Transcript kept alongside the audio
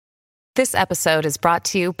This episode is brought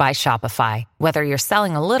to you by Shopify. Whether you're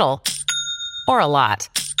selling a little or a lot,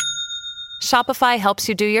 Shopify helps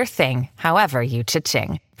you do your thing, however you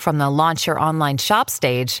cha-ching. From the launch your online shop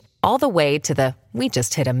stage, all the way to the we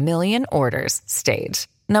just hit 1 million orders stage.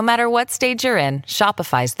 No matter what stage you're in,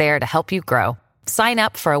 Shopify's there to help you grow. Sign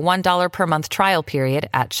up for a $1 per month trial period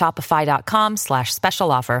at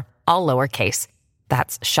shopify.com/special offer, all lowercase.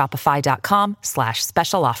 That's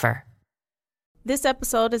shopify.com/special offer. This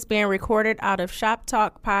episode is being recorded out of Shop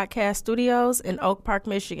Talk Podcast Studios in Oak Park,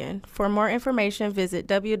 Michigan. For more information, visit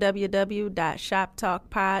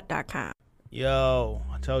www.shoptalkpod.com. Yo,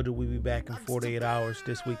 I told you we'd be back in 48 hours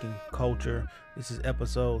this week in culture. This is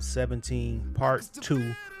episode 17, part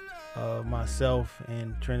 2 of myself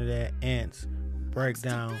and Trinidad Ants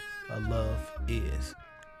breakdown of Love Is.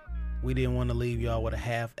 We didn't want to leave y'all with a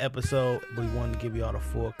half episode. We wanted to give y'all the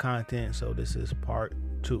full content, so this is part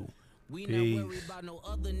 2. We not worried about no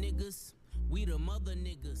other niggas. We the mother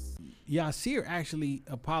niggas. Yasir actually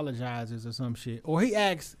apologizes or some shit. Or he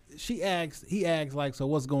asks like, so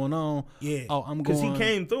what's going on? Yeah. Oh, I'm going. Because he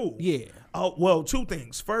came through. Yeah. Oh, well, two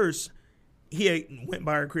things. First, he went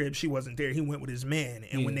by her crib. She wasn't there. He went with his man.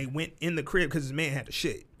 And when they went in the crib, because his man had to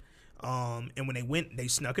shit. And when they went, they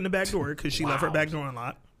snuck in the back door because she left her back door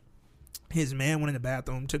unlocked. His man went in the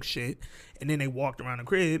bathroom, took shit, and then they walked around the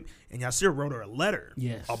crib, and Yasir wrote her a letter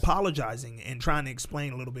apologizing and trying to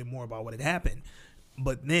explain a little bit more about what had happened.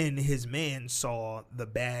 But then his man saw the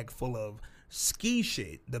bag full of ski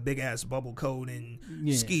shit, the big-ass bubble coat and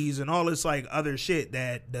skis and all this like other shit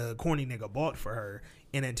that the corny nigga bought for her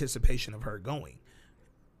in anticipation of her going.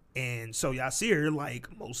 And so Yasir,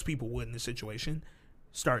 like most people would in this situation,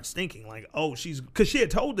 starts thinking like, oh, because she had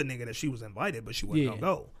told the nigga that she was invited, but she wasn't going to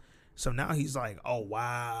go. So now he's like, oh,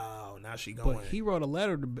 wow, now she going. But he wrote a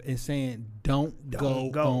letter and saying, don't go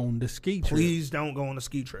on the ski trip. Please don't go on the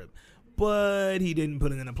ski trip. But he didn't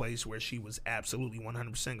put it in a place where she was absolutely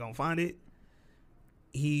 100% going to find it.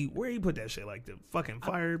 Where he put that shit? Like the fucking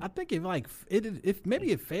fire? I think if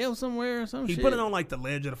maybe it fell somewhere or some shit. He put it on like the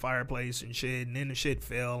ledge of the fireplace and shit, and then the shit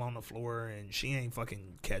fell on the floor, and she ain't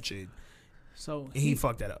fucking catch it. So he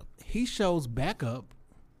fucked that up. He shows back up.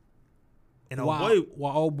 And while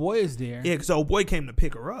old boy is there. Yeah, because old boy came to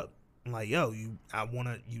pick her up. I'm like, yo, you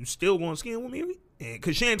still going skiing with me?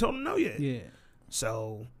 Because she ain't told him no yet. Yeah.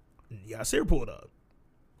 So Yasir pulled up.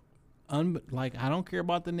 Like, I don't care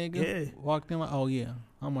about the nigga. Yeah. Walked in like, oh yeah,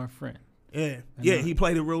 I'm our friend. Yeah. He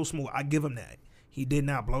played it real smooth. I give him that. He did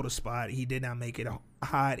not blow the spot. He did not make it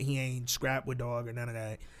hot. He ain't scrapped with dog or none of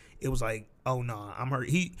that. It was like, oh no, I'm hurt.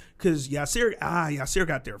 Because Yasir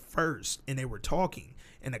got there first and they were talking.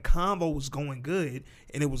 And the convo was going good,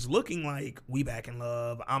 and it was looking like we back in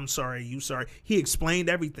love. I'm sorry, you sorry. He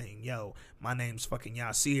explained everything. Yo, my name's fucking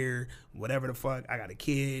Yasir, whatever the fuck. I got a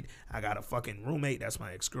kid. I got a fucking roommate. That's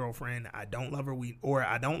my ex-girlfriend. I don't love her.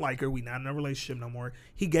 I don't like her. We not in a relationship no more.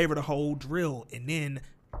 He gave her the whole drill, and then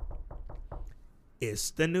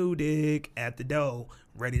it's the new dick at the door,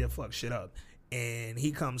 ready to fuck shit up. And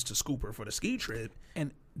he comes to scoop her for the ski trip.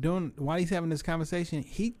 And while he's having this conversation,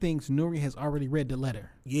 he thinks Nuri has already read the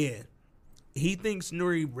letter. Yeah. He thinks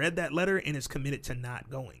Nuri read that letter and is committed to not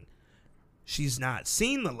going. She's not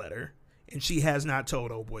seen the letter, and she has not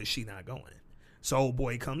told old boy she not going. So old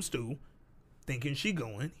boy comes through, thinking she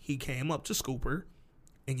going. He came up to scoop her,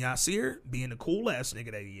 and Yasir, being the cool ass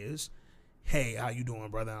nigga that he is, hey, how you doing,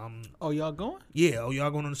 brother? Oh, y'all going? Yeah,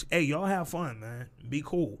 y'all going on hey, y'all have fun, man. Be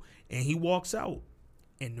cool. And he walks out,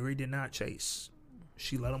 and Nuri did not chase.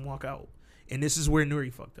 She let him walk out. And this is where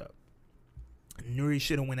Nuri fucked up. Nuri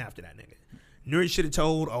should have went after that nigga. Nuri should have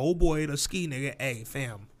told old boy, the ski nigga, hey,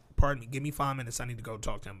 fam, pardon me, give me 5 minutes. I need to go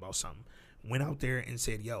talk to him about something. Went out there and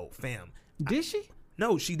said, yo, fam. Did she?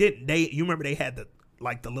 No, she didn't. You remember they had the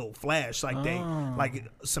little flash, like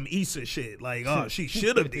some Issa shit. Like, oh, she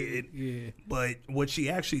should have did. Yeah. But what she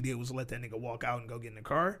actually did was let that nigga walk out and go get in the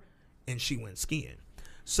car, and she went skiing.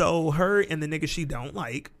 So her and the nigga she don't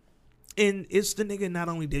like, and it's the nigga not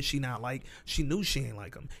only did she not like, she knew she ain't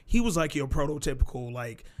like him. He was like your prototypical,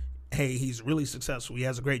 like, hey, he's really successful. He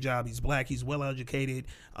has a great job. He's black. He's well educated.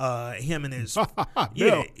 Him and his,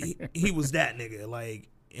 he was that nigga. Like,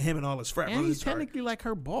 him and all his frat brothers. And he's technically like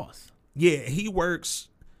her boss. Yeah, he works.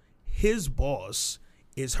 His boss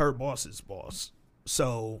is her boss's boss.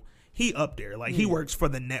 So he up there. Like, he works for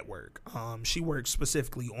the network. She works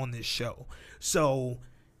specifically on this show. So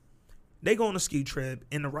they go on a ski trip,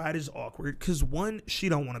 and the ride is awkward because, one, she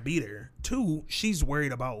don't want to be there. Two, she's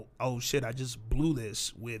worried about, oh, shit, I just blew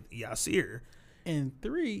this with Yasir. And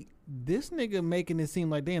three, this nigga making it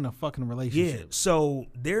seem like they in a fucking relationship. Yeah, so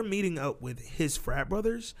they're meeting up with his frat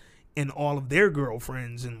brothers, and all of their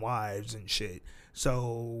girlfriends and wives and shit.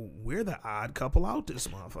 So we're the odd couple out this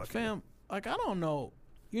motherfucker. Fam, like, I don't know,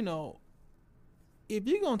 you know, if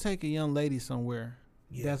you're going to take a young lady somewhere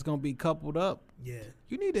that's going to be coupled up,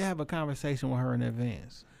 you need to have a conversation with her in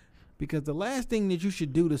advance. Because the last thing that you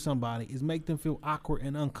should do to somebody is make them feel awkward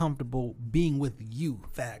and uncomfortable being with you.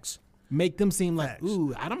 Facts. Make them seem like,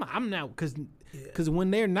 ooh, I'm not, because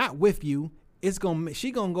when they're not with you,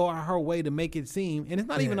 she gonna go out her way to make it seem, and it's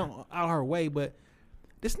not even out her way, but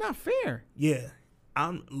it's not fair. Yeah.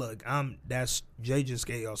 Jay just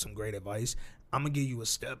gave y'all some great advice. I'm gonna give you a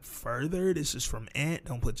step further. This is from Ant.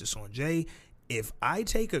 Don't put this on Jay. If I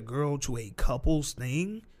take a girl to a couples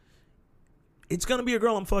thing, it's gonna be a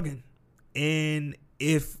girl I'm fucking. And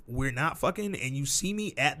if we're not fucking and you see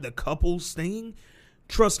me at the couples thing,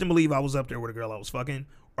 trust and believe I was up there with a girl I was fucking,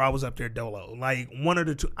 or I was up there dolo. Like, one of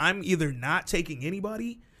the two. I'm either not taking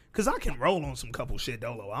anybody, because I can roll on some couple shit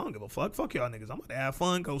dolo. I don't give a fuck. Fuck y'all niggas. I'm about to have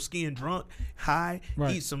fun, go skiing drunk, high,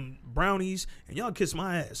 eat some brownies, and y'all kiss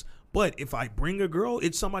my ass. But if I bring a girl,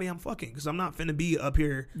 it's somebody I'm fucking, because I'm not finna be up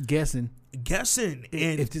here guessing.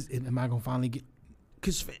 And Am I gonna finally get?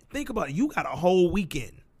 Because think about it. You got a whole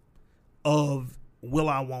weekend of will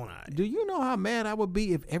I, won't I? Do you know how mad I would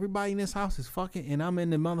be if everybody in this house is fucking and I'm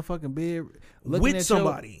in the motherfucking bed looking with at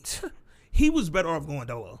somebody? He was better off going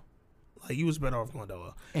dolo. Like, you was better off going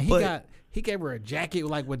dolo. And he gave her a jacket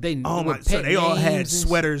like what they. Oh my! So they all had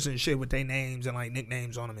sweaters and shit with their names and like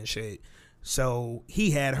nicknames on them and shit. So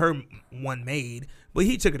he had her one made, but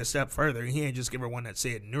he took it a step further. He ain't just give her one that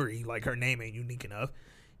said Nuri, like her name ain't unique enough.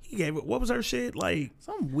 He gave it, what was her shit? Like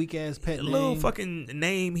some weak ass pet name. Little fucking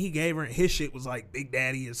name he gave her. And his shit was like Big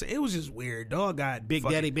Daddy. It was just weird. Dog got Big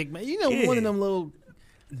Daddy, Big Man. You know, one of them little.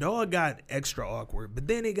 Dog got extra awkward, but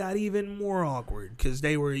then it got even more awkward because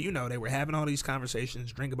they were having all these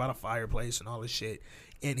conversations, drink about a fireplace and all this shit.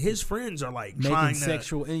 And his friends are like making trying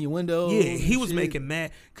sexual innuendos. Yeah, he was making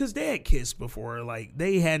mad because they had kissed before. Like,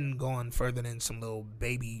 they hadn't gone further than some little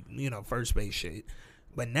baby, first base shit.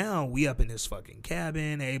 But now we up in this fucking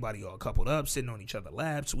cabin, everybody all coupled up, sitting on each other's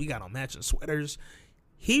laps. We got on matching sweaters.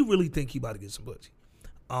 He really think he about to get some pussy.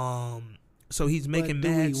 So he's making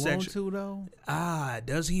mad sexual. Want to, though?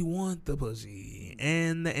 Does he want the pussy?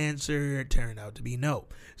 And the answer turned out to be no.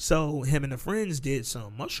 So him and the friends did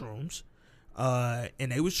some mushrooms, and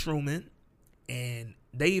they was shrooming, and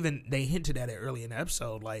they hinted at it early in the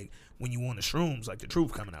episode, like when you want the shrooms, like the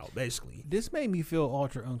truth coming out, basically. This made me feel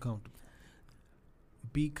ultra uncomfortable.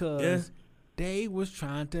 Because they was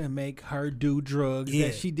trying to make her do drugs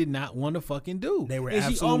that she did not want to fucking do. They were and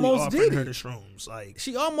absolutely offering her the shrooms. Like,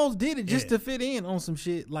 she almost did it just to fit in on some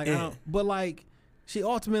shit. Like, but like, she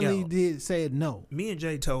ultimately said no. Me and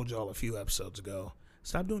Jay told y'all a few episodes ago,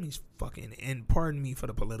 stop doing these fucking, and pardon me for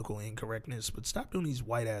the political incorrectness, but stop doing these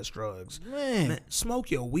white ass drugs. Man, smoke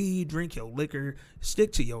your weed, drink your liquor,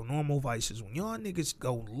 stick to your normal vices. When y'all niggas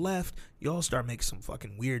go left, y'all start making some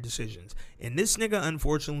fucking weird decisions. And this nigga,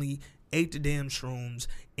 unfortunately, ate the damn shrooms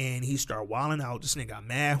and he started wilding out. This nigga got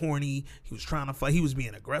mad horny. He was trying to fight. He was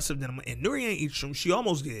being aggressive. And Nuri ain't eat shrooms. She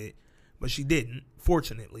almost did, but she didn't,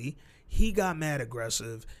 fortunately. He got mad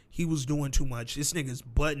aggressive. He was doing too much. This nigga's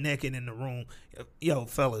butt naked in the room. Yo,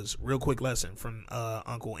 fellas, real quick lesson from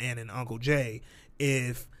Uncle Ann and Uncle Jay.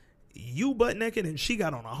 If you butt naked and she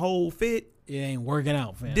got on a whole fit, it ain't working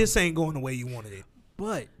out, fam. This ain't going the way you wanted it.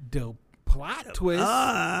 But the plot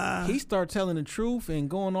twist, he start telling the truth and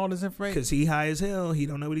going all this information. Because he high as hell. He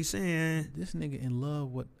don't know what he's saying. This nigga in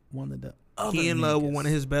love with one of the other He in niggas. love with one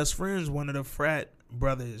of his best friends, one of the frat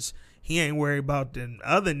brothers. He ain't worried about the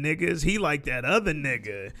other niggas. He like that other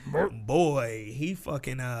nigga. Boy, he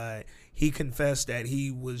fucking, he confessed that he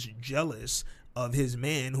was jealous of his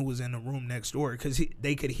man who was in the room next door because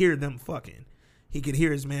they could hear them fucking. He could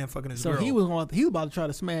hear his man fucking his girl. So he was about to try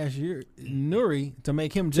to smash Nuri to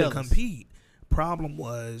make him jealous. To compete. Problem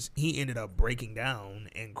was, he ended up breaking down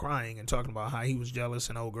and crying and talking about how he was jealous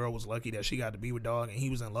and old girl was lucky that she got to be with Dog and he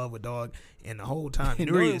was in love with Dog. And the whole time,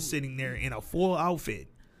 Nuri is sitting there in a full outfit.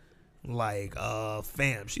 Like,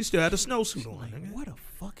 fam, she still had a snowsuit on. Like, what the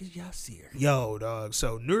fuck is Yasir? Yo, dog.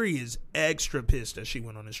 So Nuri is extra pissed that she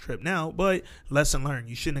went on this trip now. But lesson learned,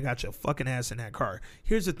 you shouldn't have got your fucking ass in that car.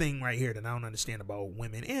 Here's the thing right here that I don't understand about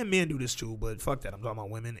women, and men do this too, but fuck that. I'm talking about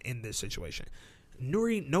women in this situation.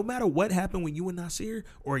 Nuri, no matter what happened when you and Nasir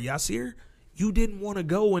or Yasir, you didn't want to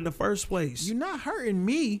go in the first place. You're not hurting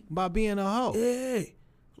me by being a hoe. Yeah.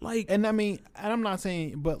 Like, and I mean, and I'm not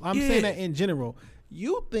saying, but I'm saying that in general.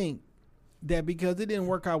 You think that because it didn't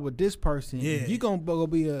work out with this person, you're gonna go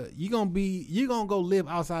live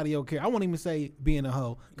outside of your care. I won't even say being a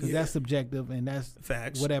hoe because that's subjective and that's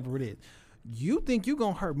facts. Whatever it is. You think you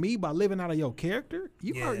gonna hurt me by living out of your character?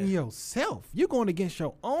 You hurting yourself. You going against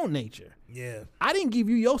your own nature. Yeah. I didn't give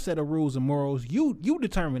you your set of rules and morals. You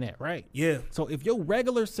determine that, right? Yeah. So if your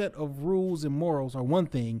regular set of rules and morals are one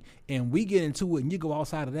thing, and we get into it and you go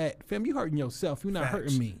outside of that, fam, you hurting yourself. You're not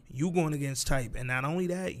hurting me. You going against type. And not only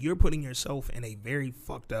that, you're putting yourself in a very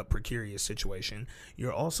fucked up, precarious situation.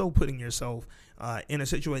 You're also putting yourself in a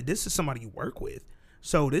situation. This is somebody you work with.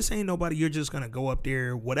 So this ain't nobody you're just going to go up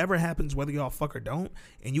there, whatever happens, whether y'all fuck or don't,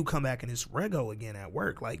 and you come back and it's rego again at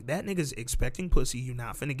work. Like, that nigga's expecting pussy. You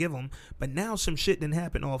not finna give him. But now some shit didn't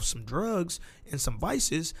happen off some drugs and some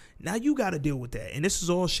vices. Now you got to deal with that. And this is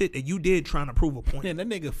all shit that you did trying to prove a point. Man, that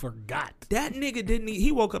nigga forgot. That nigga didn't.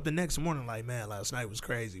 He woke up the next morning like, man, last night was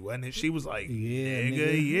crazy, wasn't it? She was like, yeah,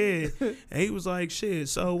 nigga, yeah. And he was like, shit,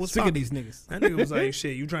 so what's Sick up? of these niggas. That nigga was like,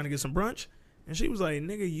 shit, you trying to get some brunch? And she was like,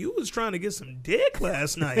 nigga, you was trying to get some dick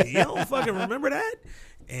last night. You don't fucking remember that?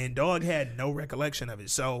 And dog had no recollection of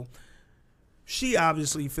it. So she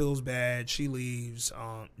obviously feels bad. She leaves.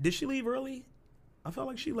 Did she leave early? I felt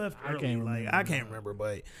like she left early. I can't remember.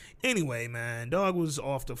 But anyway, man, dog was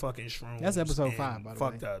off the fucking shrooms. That's episode 5, by the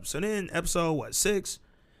way. Fucked up. So then episode, 6?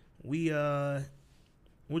 We,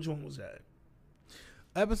 which one was that?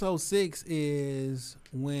 Episode 6 is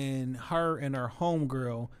when her and her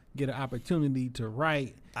homegirl get an opportunity to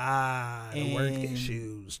write. The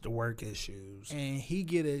work issues. And she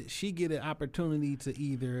get an opportunity to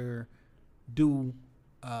either do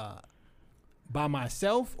by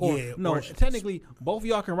myself or technically both of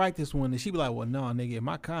y'all can write this one, and she be like, well, no, nigga, in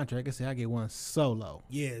my contract I say I get one solo.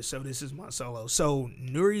 Yeah, so this is my solo. So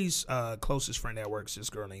Nuri's closest friend at work is this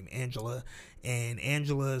girl named Angela, and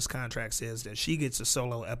Angela's contract says that she gets a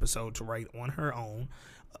solo episode to write on her own,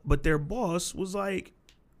 but their boss was like,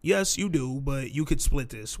 yes, you do, but you could split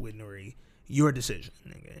this with Nuri. Your decision,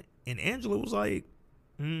 nigga. And Angela was like,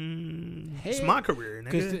 it's my career,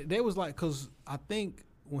 nigga. Because they was like, because I think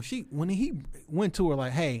when he went to her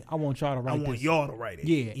like, hey, I want y'all to write this. I want y'all to write it.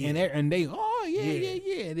 Yeah. And they,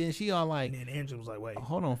 yeah. And then she all like, and then Angela was like, wait.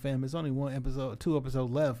 Hold on, fam. It's only 2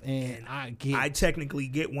 episodes left. And I technically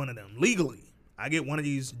get one of them. Legally. I get one of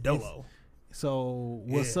these dolo. So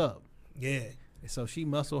what's up? Yeah. So she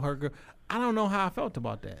muscled her girl. I don't know how I felt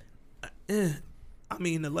about that. I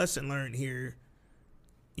mean, the lesson learned here,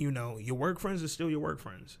 your work friends are still your work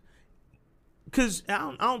friends. Because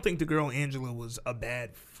I don't think the girl Angela was a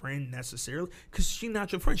bad friend necessarily. Because she's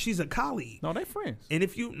not your friend. She's a colleague. No, they friends. And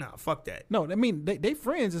if fuck that. No, I mean, they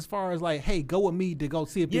friends as far as like, hey, go with me to go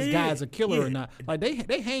see if this guy's a killer or not. Like,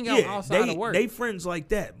 they hang out outside of work. They friends like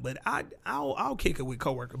that. But I'll kick it with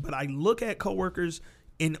coworker. But I look at coworkers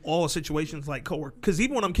in all situations like coworker. Because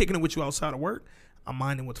even when I'm kicking it with you outside of work, I'm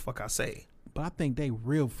minding what the fuck I say. But I think they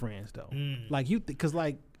real friends, though. Like, because,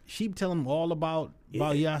 like, she telling them all about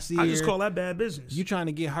Yasir. I just call that bad business. You trying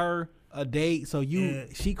to get her a date, so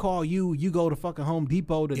she call you go to fucking Home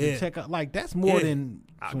Depot to check out. Like, that's more than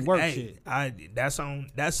some work shit. I'll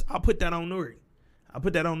put that on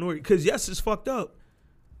Nuri. Because yes, it's fucked up.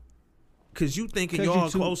 Because you thinking y'all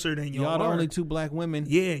closer than y'all the are. only 2 black women.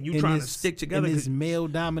 Yeah, and you trying to stick together. In this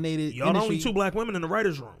male-dominated y'all industry. the only 2 black women in the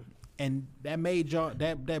writer's room. And that made y'all,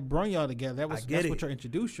 that brought y'all together. That's what y'all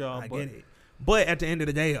introduced y'all. I get it. But at the end of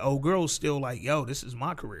the day, old girl's still like, yo, this is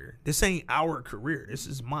my career. This ain't our career. This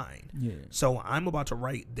is mine. Yeah. So I'm about to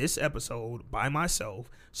write this episode by myself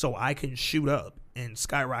so I can shoot up and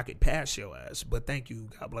skyrocket past your ass. But thank you.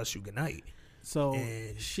 God bless you. Good night. So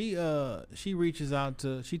she reaches out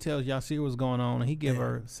she tells Yasir what's going on, and he give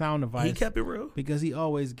her sound advice. He kept it real. Because he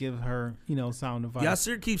always gives her, sound advice.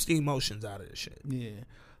 Yasir keeps the emotions out of this shit. Yeah.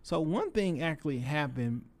 So one thing actually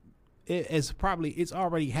happened. It's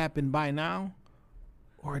already happened by now,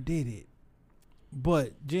 or did it?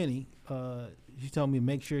 But Jenny, she told me to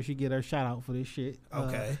make sure she get her shout out for this shit.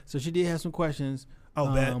 Okay. So she did have some questions.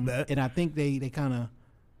 Bet. And I think they kind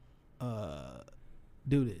of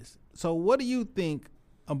do this. So what do you think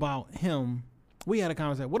about him? We had a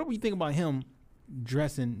conversation. What do you think about him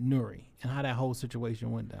dressing Nuri and how that whole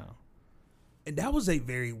situation went down? And that was a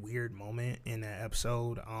very weird moment in that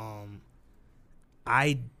episode.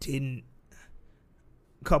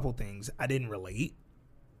 Couple things. I didn't relate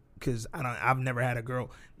because I've never had a girl.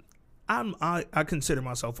 I consider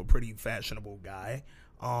myself a pretty fashionable guy.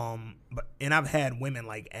 But I've had women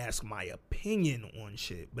like ask my opinion on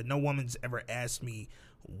shit, but no woman's ever asked me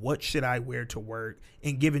what should I wear to work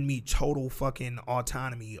and given me total fucking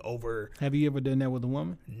autonomy over. Have you ever done that with a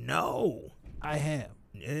woman? No. I have.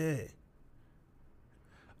 Yeah.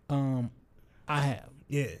 I have.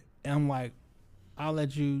 Yeah. And I'm like, I'll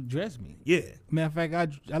let you dress me. Yeah. Matter of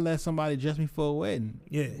fact, I let somebody dress me for a wedding.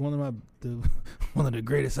 Yeah. One of one of the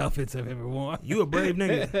greatest outfits I've ever worn. You a brave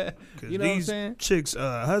nigga. You know what I'm saying? Chicks'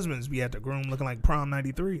 husbands be at the groom looking like prom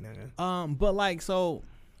 93, nigga. But like, so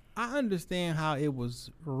I understand how it was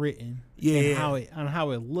written, Yeah. and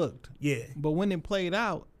how it looked. Yeah. But when it played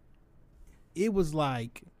out, it was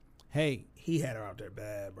like, hey, He had her out there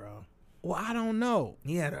bad, bro. well, I don't know.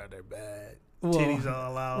 He had her out there bad. Well, Titties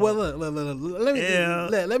all out. Well, look,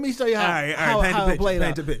 let me show you how it played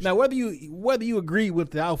out. Now, whether you agree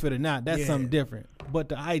with the outfit or not, that's something different. But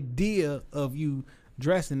the idea of you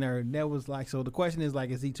dressing her, that was like, so the question is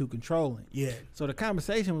like, is he too controlling? Yeah. So the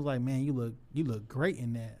conversation was like, man, you look great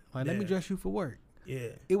in that. Like, let me dress you for work. Yeah.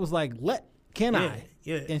 It was like, can I?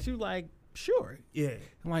 Yeah. And she was like, sure. Yeah.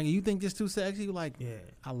 I'm like, you think this too sexy? Like, Yeah.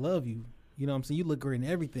 I love you. You know what I'm saying? You look great in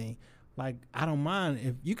everything. Like, I don't mind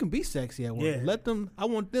if you can be sexy at work. Yeah. I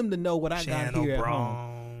want them to know what I got here at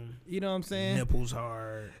home. You know what I'm saying? Nipples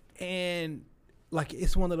hard. And like,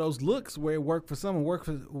 it's one of those looks where it work for some, work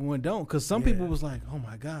for when it don't. Because some people was like, oh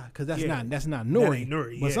my god, because that's not Nuri. That ain't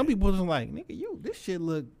Nuri. But some people was like, nigga, this shit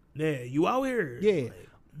look. Yeah, you out here. Yeah, like,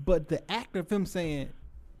 but the act of him saying,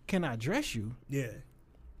 "Can I dress you?" Yeah.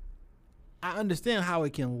 I understand how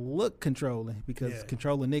it can look controlling because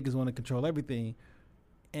controlling niggas want to control everything,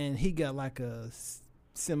 and he got like a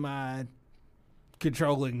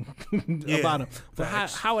semi-controlling about him. But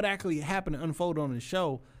how it actually happened to unfold on the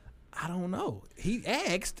show, I don't know. He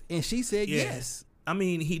asked, and she said yes. I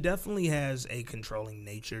mean, he definitely has a controlling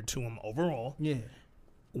nature to him overall. Yeah.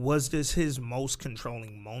 Was this his most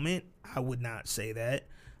controlling moment? I would not say that.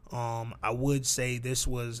 I would say this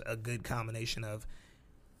was a good combination of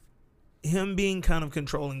him being kind of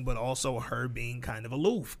controlling, but also her being kind of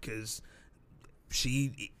aloof, because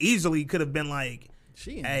she easily could have been like,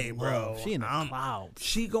 hey, bro, she in the clouds.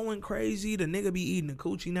 She going crazy. The nigga be eating the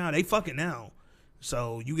coochie now. They fucking now.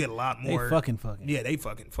 So you get a lot more. They fucking. Yeah, they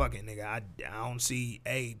fucking, nigga. I don't see,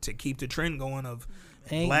 to keep the trend going of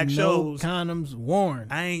ain't black no shows. Condoms worn.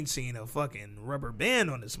 I ain't seen a fucking rubber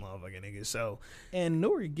band on this motherfucking nigga. So. And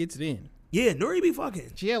Nuri gets it in. Yeah, Nuri be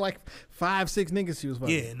fucking. She had like 5-6 niggas she was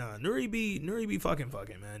fucking. Yeah, nah, Nuri be fucking,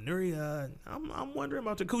 man. Nuri, I'm wondering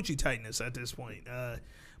about the coochie tightness at this point.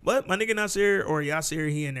 But my nigga Nasir or Yasir,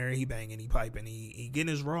 he in there, he banging, he piping, he getting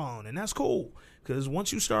his raw on, and that's cool. Cause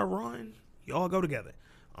once you start rawing, y'all go together.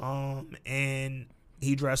 And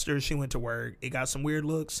he dressed her, she went to work. It got some weird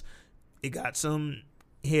looks. It got some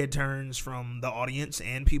head turns from the audience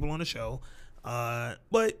and people on the show.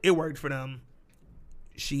 But it worked for them.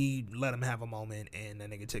 She let him have a moment, and the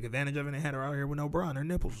nigga took advantage of it and had her out here with no bra and her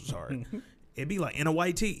nipples was hard. It'd be like in a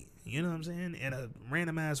white tee, you know what I'm saying? In a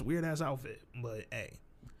random ass, weird ass outfit. But hey,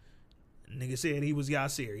 nigga said he was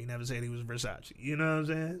Yasir. He never said he was Versace. You know what I'm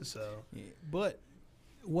saying? So, yeah, but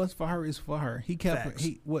what's for her is for her. He kept her,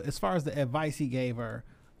 as far as the advice he gave her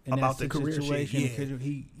in about that the career situation, shit,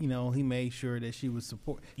 he made sure that she was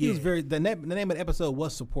support. He was very the name of the episode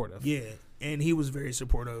was supportive. Yeah. And he was very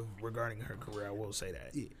supportive regarding her career. I will say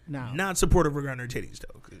that. Yeah. Now, not supportive regarding her titties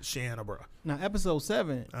though, because she ain't a bra. Now, episode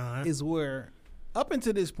 7 is where, up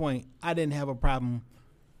until this point, I didn't have a problem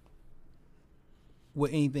with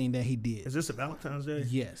anything that he did. Is this a Valentine's Day?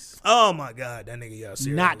 Yes. Oh my God, that nigga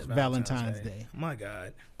Yasir. Not Valentine's Day. My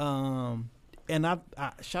God. And I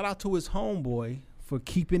shout out to his homeboy for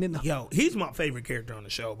keeping it. Yo, he's my favorite character on the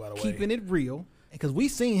show, by the way. Keeping it real, because we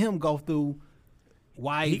seen him go through.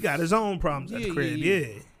 Why he got his own problems at the crib,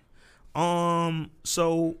 yeah.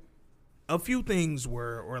 So a few things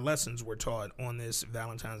or lessons were taught on this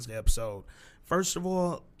Valentine's Day episode. First of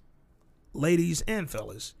all, ladies and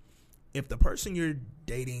fellas, if the person you're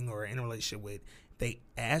dating or in a relationship with, they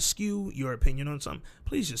ask you your opinion on something,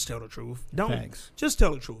 please just tell the truth. Just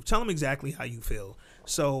tell the truth. Tell them exactly how you feel.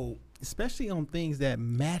 So, especially on things that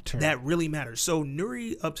matter. That really matters. So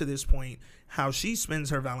Nuri, up to this point, how she spends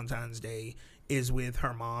her Valentine's Day is with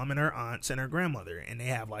her mom and her aunts and her grandmother, and they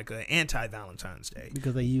have like an anti-Valentine's Day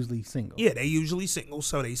because they usually single. Yeah, they usually single,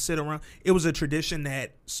 so they sit around. It was a tradition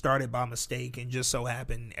that started by mistake, and just so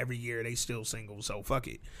happened every year they still single, so fuck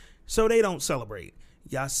it. So they don't celebrate.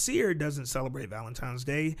 Yasir doesn't celebrate Valentine's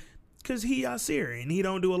Day because he Yasir, and he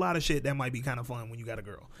don't do a lot of shit that might be kind of fun when you got a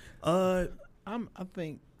girl. I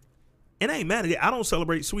think it ain't mad at it. I don't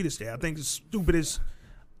celebrate Sweetest Day. I think it's stupid as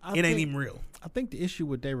it ain't even real. I think the issue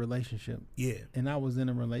with their relationship, and I was in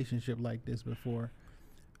a relationship like this before,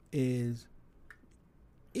 is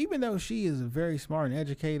even though she is very smart and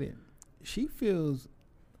educated, she feels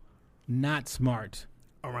not smart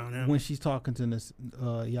around him when she's talking to this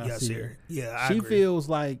Yasir. Yeah, she agree. feels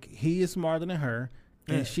like he is smarter than her,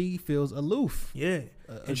 and she feels aloof. Yeah,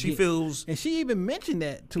 and she feels, and she even mentioned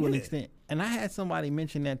that to an extent. And I had somebody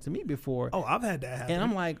mention that to me before. Oh, I've had that happen. And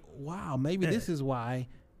I'm like, wow, maybe this is why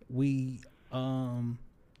we. And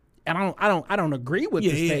I don't agree with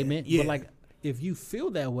the statement, but like, if you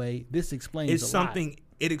feel that way, this explains. It's something.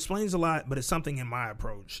 It explains a lot, but it's something in my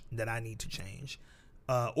approach that I need to change,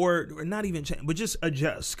 or not even change, but just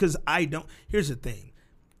adjust. Because I don't. Here's the thing.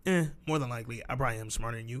 More than likely, I probably am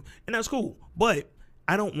smarter than you, and that's cool. But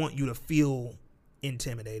I don't want you to feel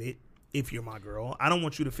intimidated if you're my girl. I don't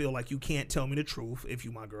want you to feel like you can't tell me the truth if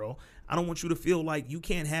you're my girl. I don't want you to feel like you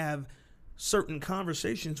can't have certain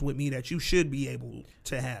conversations with me that you should be able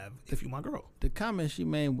to have if you're my girl. The comment she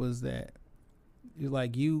made was that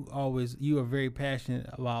you are very passionate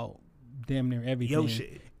about damn near everything. Yo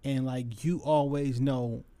shit. And like you always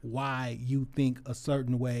know why you think a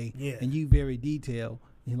certain way. Yeah. And you very detailed.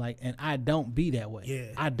 And I don't be that way.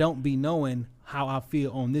 Yeah. I don't be knowing how I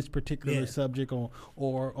feel on this particular subject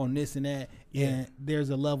or on this and that. Yeah. And there's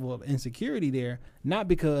a level of insecurity there, not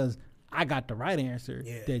because I got the right answer,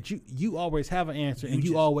 that you always have an answer and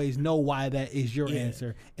you always know why that is your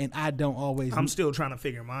answer, and I don't always. I'm still trying to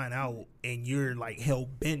figure mine out, and you're like hell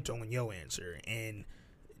bent on your answer, and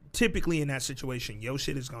typically in that situation, your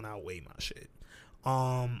shit is gonna outweigh my shit.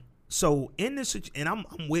 So in this, and I'm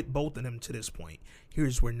with both of them to this point.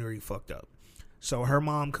 Here's where Nuri fucked up. So her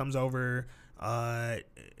mom comes over, and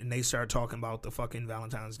they start talking about the fucking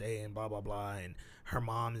Valentine's Day and blah blah blah, and her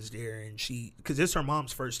mom is there, and because it's her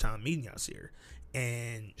mom's first time meeting Yasir,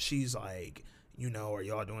 and she's like, are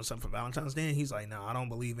y'all doing something for Valentine's Day? And he's like, no, I don't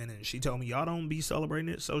believe in it. And she told me y'all don't be celebrating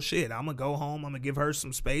it, so shit, I'm gonna go home, I'm gonna give her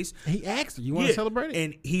some space. He asked her, you want to celebrate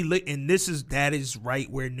it? And that is right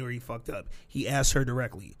where Nuri fucked up. He asked her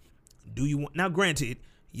directly, do you want, now granted,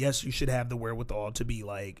 yes, you should have the wherewithal to be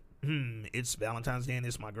like, it's Valentine's Day and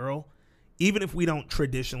it's my girl. Even if we don't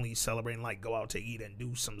traditionally celebrate and like go out to eat and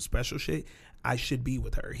do some special shit, I should be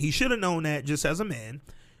with her. He should have known that just as a man,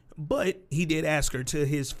 but he did ask her, to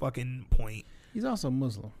his fucking point. He's also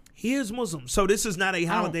Muslim. He is Muslim. So this is not a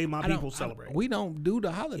holiday my people celebrate. We don't do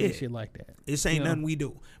the holiday shit like that. This ain't nothing we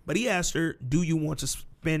do. But he asked her, do you want to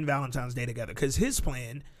spend Valentine's Day together? Because his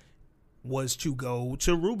plan was to go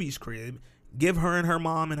to Ruby's crib, give her and her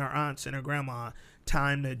mom and her aunts and her grandma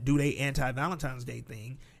time to do their anti-Valentine's Day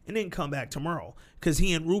thing, and then come back tomorrow. Because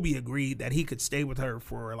he and Ruby agreed that he could stay with her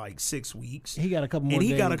for like 6 weeks. He got a couple more days.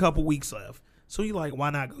 And he got days. a couple weeks left. So you like,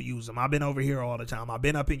 why not go use them? I've been over here all the time. I've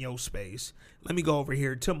been up in your space. Let me go over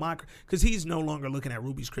here to my, because he's no longer looking at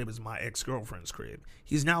Ruby's crib as my ex-girlfriend's crib.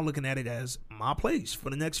 He's now looking at it as my place for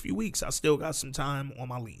the next few weeks. I still got some time on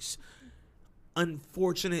my lease.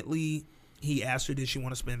 Unfortunately, he asked her, did she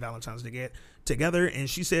want to spend Valentine's Day together? And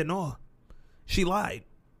she said no. She lied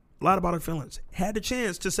about her feelings. Had the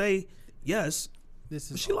chance to say yes.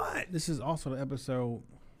 She lied. This is also the episode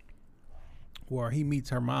where he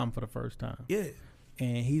meets her mom for the first time. Yeah.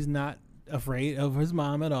 And he's not afraid of his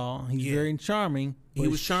mom at all. He's very charming. He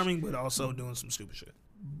was charming, but also doing some stupid shit.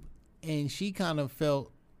 And she kind of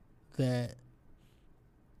felt that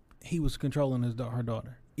he was controlling her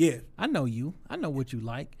daughter. Yeah. I know you. I know what you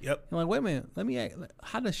like. Yep. I'm like, wait a minute. Let me ask,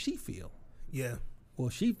 how does she feel? Yeah. Well,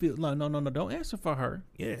 she feel no. Don't answer for her.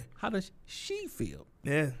 Yeah. How does she feel?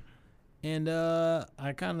 Yeah. And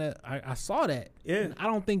I saw that. Yeah. I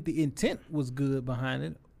don't think the intent was good behind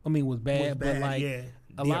it. I mean, was bad, but like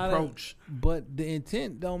a lot approach. But the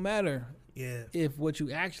intent don't matter. Yeah. If what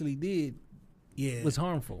you actually did was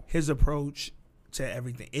harmful. His approach to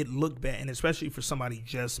everything, it looked bad, and especially for somebody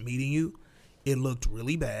just meeting you, it looked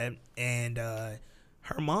really bad. And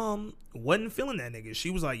her mom wasn't feeling that nigga.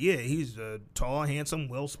 She was like, yeah, he's a tall, handsome,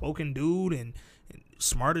 well-spoken dude and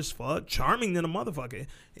smart as fuck, charming than a motherfucker.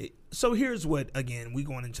 So here's what, again, we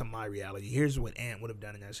going into my reality. Here's what Ant would have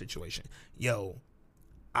done in that situation. Yo,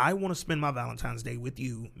 I want to spend my Valentine's Day with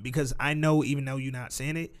you because I know, even though you're not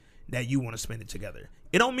saying it, that you want to spend it together.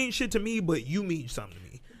 It don't mean shit to me, but you mean something to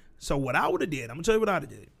me. So what I would have did, I'm going to tell you what I would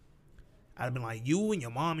have did. I'd have been like, you and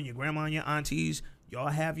your mom and your grandma and your aunties, y'all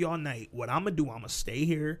have y'all night. What I'm going to do, I'm going to stay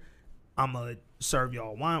here. I'm going to serve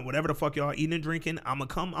y'all wine, whatever the fuck y'all eating and drinking. I'm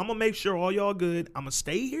going to make sure all y'all good. I'm going to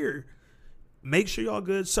stay here. Make sure y'all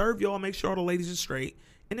good. Serve y'all. Make sure all the ladies are straight.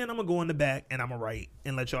 And then I'm going to go in the back and I'm going to write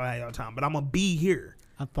and let y'all have y'all time. But I'm going to be here.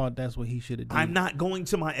 I thought that's what he should have done. I'm not going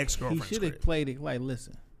to my ex-girlfriend's He should have played it like,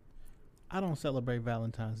 listen, I don't celebrate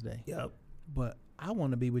Valentine's Day. Yep. But I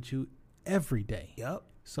want to be with you every day. Yep.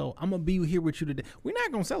 So I'm going to be here with you today. We're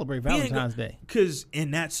not going to celebrate Valentine's Day.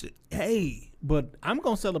 And that's it. Hey. But I'm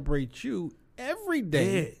going to celebrate you every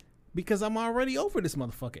day because I'm already over this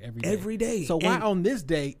motherfucker every day. Every day. So why on this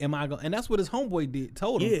day am I going? And that's what his homeboy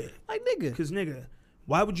told him. Yeah. Like, nigga. Because, nigga,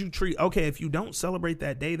 Why would you treat, okay, if you don't celebrate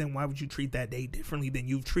that day, then why would you treat that day differently than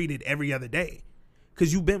you've treated every other day?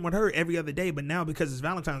 Because you've been with her every other day, but now because it's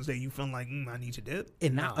Valentine's Day, you feel like, I need to dip.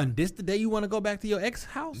 And now, on this the day you want to go back to your ex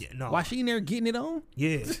house? Yeah, no. Why she in there getting it on?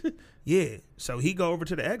 Yeah. Yeah. So he go over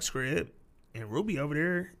to the ex crib, and Ruby over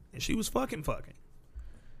there, and she was fucking.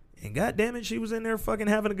 And goddamn it, she was in there fucking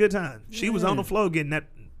having a good time. She was on the floor getting that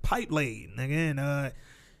pipe laid. Nigga, and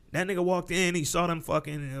that nigga walked in, he saw them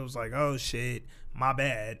fucking, and it was like, oh shit, my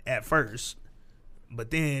bad at first.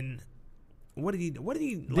 But then, what did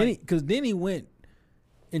he like? Because then he went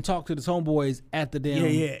and talked to the homeboys at the damn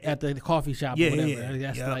at the coffee shop or whatever. Yeah.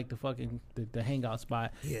 That's like the fucking the hangout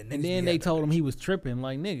spot. Yeah, and then they told him he was tripping,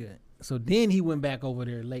 like nigga. So then he went back over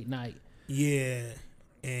there late night. Yeah,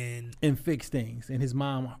 and fixed things. And his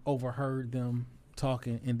mom overheard them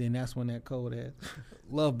talking, and then that's when that cold ass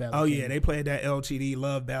love ballad. Oh yeah, they played that LTD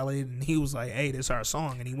love ballad, and he was like, "Hey, this our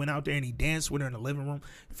song." And he went out there and he danced with her in the living room.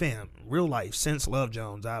 Fam, real life since Love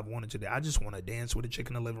Jones, I've wanted to. I just want to dance with a chick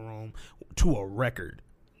in the living room to a record.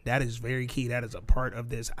 That is very key. That is a part of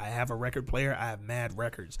this. I have a record player. I have mad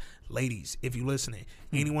records. Ladies, if you listening,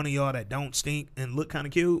 any one of y'all that don't stink and look kind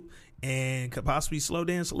of cute and could possibly slow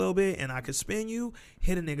dance a little bit and I could spin you,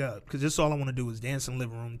 hit a nigga up. Because this all I want to do is dance in the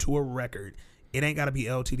living room to a record. It ain't got to be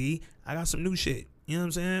LTD. I got some new shit. You know what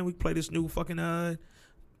I'm saying? We play this new fucking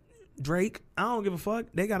Drake. I don't give a fuck.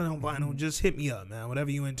 They got it on vinyl. Just hit me up, man. Whatever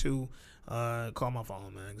you into, call my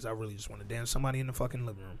phone, man. Because I really just want to dance somebody in the fucking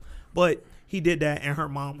living room. But he did that, and her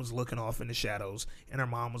mom was looking off in the shadows, and her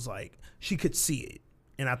mom was like, she could see it.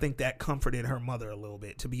 And I think that comforted her mother a little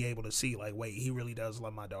bit to be able to see, like, wait, he really does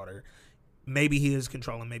love my daughter. Maybe he is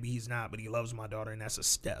controlling, maybe he's not, but he loves my daughter, and that's a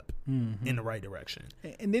step in the right direction.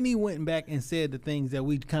 And then he went back and said the things that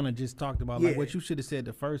we kind of just talked about, like what you should have said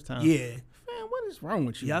the first time. Yeah. Man, what is wrong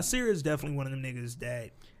with you? Yasir is definitely one of them niggas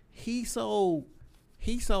that he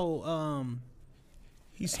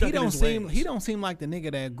don't seem like the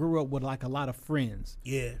nigga that grew up with like a lot of friends.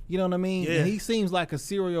 Yeah. You know what I mean? Yeah. And he seems like a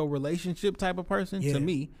serial relationship type of person to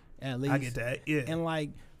me, at least. I get that. Yeah. And like,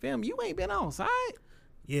 fam, you ain't been outside.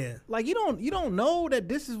 Yeah. Like you don't know that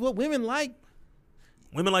this is what women like.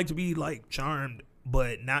 Women like to be like charmed,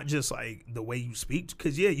 but not just like the way you speak.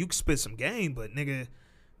 Cause you can spit some game, but nigga,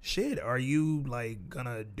 shit, are you like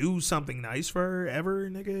gonna do something nice for her ever,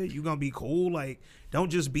 nigga? You gonna be cool? Like, don't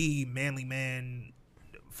just be manly man,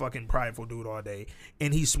 fucking prideful dude all day.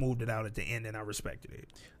 And he smoothed it out at the end, and I respected it.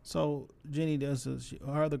 So Jenny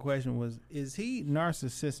her other question was, is he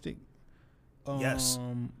narcissistic? Yes.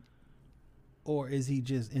 Or is he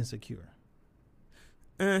just insecure?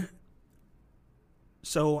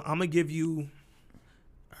 So I'm gonna give you.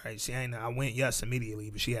 All right. See, I went yes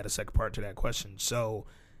immediately, but she had a second part to that question. So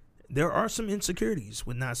there are some insecurities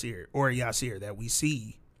with Nasir or Yasir that we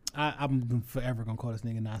see. I'm forever gonna call this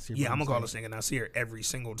nigga Nasir. Yeah, I'm gonna call this nigga Nasir every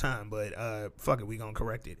single time. But fuck it, we gonna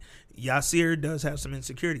correct it. Yasir does have some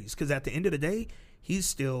insecurities because at the end of the day, he's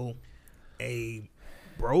still a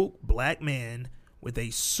broke black man with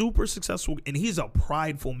a super successful, and he's a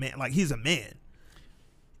prideful man. Like, he's a man.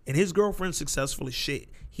 And his girlfriend's successful as shit.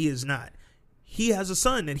 He is not. He has a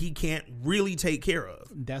son that he can't really take care of.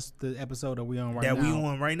 That's the episode that we on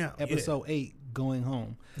right now. Episode 8, Going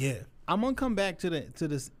Home. Yeah. I'm gonna come back to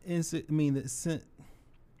this insecure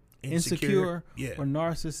or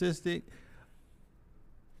narcissistic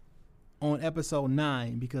on episode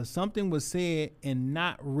 9, because something was said and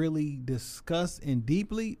not really discussed and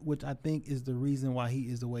deeply, which I think is the reason why he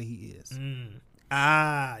is the way he is.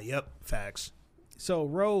 Yep. Facts. So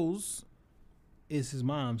Rose is his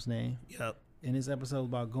mom's name. Yep. And this episode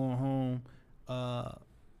about going home.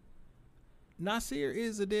 Nasir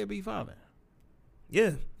is a deadbeat father.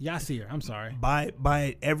 Yeah. Yasir, I'm sorry.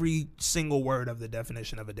 By every single word of the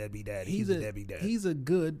definition of a deadbeat dad, he's a deadbeat dad. He's a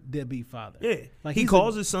good deadbeat father. Yeah. Like, he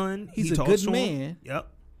calls his son. He's a good man. Yep.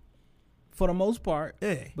 For the most part.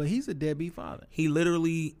 Yeah. But he's a deadbeat father. He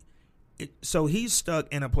literally... So he's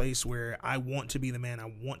stuck in a place where I want to be the man.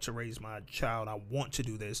 I want to raise my child. I want to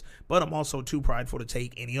do this. But I'm also too prideful to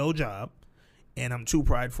take any old job. And I'm too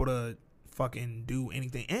prideful to fucking do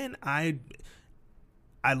anything. And I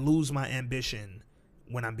lose my ambition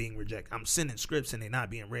when I'm being rejected. I'm sending scripts and they're not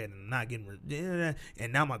being read, and I'm not getting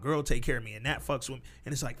and now my girl take care of me, and that fucks with me.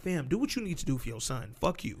 And it's like, fam, do what you need to do for your son.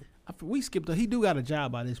 Fuck you. We skipped he do got a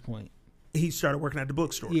job by this point. He started working at the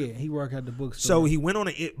bookstore. Yeah, he worked at the bookstore. So he went on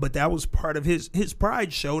but that was part of his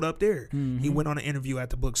pride showed up there. Mm-hmm. He went on an interview at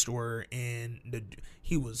the bookstore, and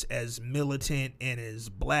he was as militant and as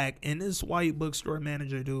black, and this white bookstore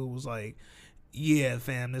manager dude was like, yeah,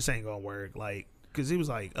 fam, this ain't gonna work. Like, because he was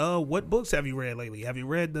like, what books have you read lately? Have you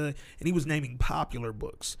read and he was naming popular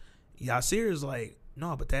books. Yasir is like,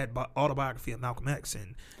 no, but that autobiography of Malcolm X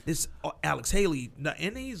and this Alex Haley,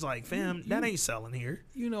 and he's like, fam, that ain't selling here.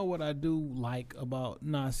 You know what I do like about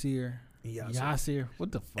Nasir? Yasir.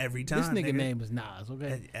 What the fuck? Every time, this nigga nigga. name is Nas.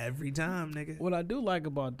 Okay. Every time, nigga. What I do like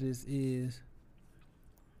about this is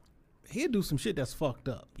he'll do some shit that's fucked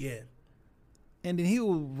up. Yeah. And then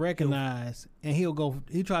he'll recognize and he'll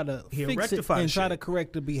try to fix rectify it and the try shit. to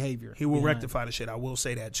correct the behavior. He will rectify the shit. I will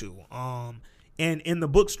say that too. And in the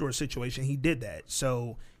bookstore situation, he did that.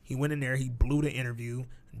 So he went in there, he blew the interview.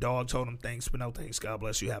 Dog told him thanks, but no thanks. God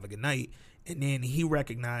bless you. Have a good night. And then he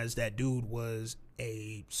recognized that dude was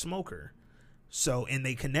a smoker. So, and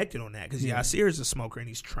they connected on that because Yasir is a smoker and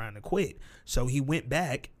he's trying to quit. So he went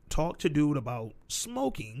back, talked to dude about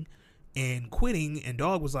smoking and quitting, and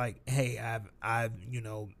dog was like, hey, I've I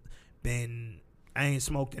ain't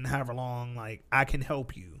smoked in however long, like I can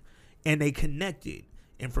help you. And they connected.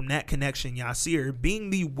 And from that connection, Yasir, being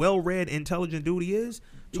the well-read, intelligent dude he is,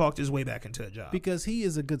 talked his way back into a job. Because he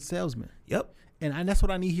is a good salesman. Yep. And that's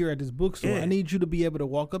what I need here at this bookstore. Yeah. I need you to be able to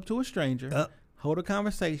walk up to a stranger, hold a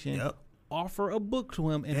conversation, offer a book to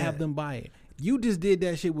him, and have them buy it. You just did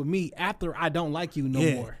that shit with me after I don't like you no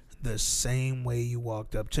more. The same way you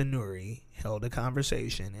walked up to Nuri, held a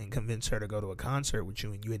conversation, and convinced her to go to a concert with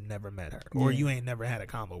you, and you had never met her, or you ain't never had a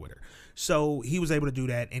convo with her. So he was able to do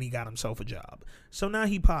that, and he got himself a job. So now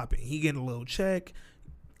he popping. He getting a little check.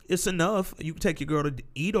 It's enough. You can take your girl to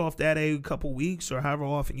eat off that a couple weeks or however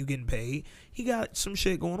often you getting paid. He got some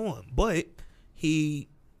shit going on. But he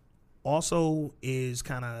also is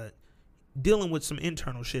kind of dealing with some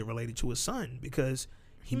internal shit related to his son because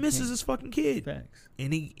he misses his fucking kid. Facts.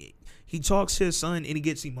 And he talks to his son and he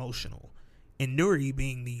gets emotional. And Nuri,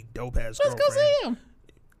 being the dope ass girlfriend, Let's go see him.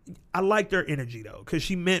 I liked her energy though, because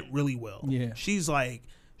she meant really well. Yeah. She's like,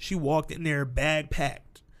 she walked in there bag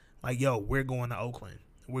packed, like, yo, we're going to Oakland.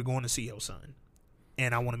 We're going to see your son.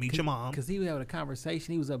 And I want to meet your mom. Because he was having a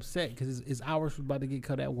conversation. He was upset because his hours was about to get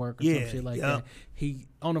cut at work or some shit like that. He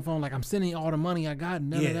on the phone like, I'm sending you all the money I got. I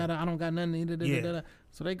don't got nothing.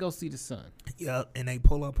 So they go see the son. Yep. And they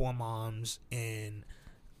pull up on mom's and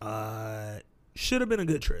should have been a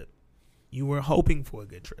good trip. You were hoping for a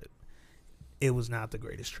good trip. It was not the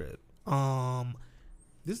greatest trip.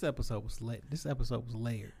 This episode was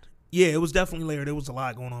layered. Yeah, it was definitely layered. There was a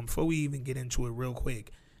lot going on. Before we even get into it real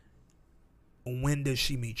quick, when does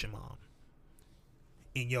she meet your mom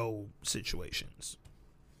in your situations?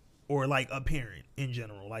 Or like a parent in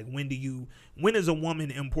general? Like when is a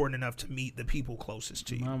woman important enough to meet the people closest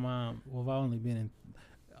to you? My mom, well, I've only been in,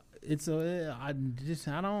 it's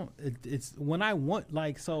when I want,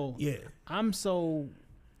 like, so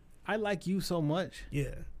I like you so much.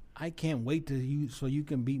 Yeah. I can't wait to you so you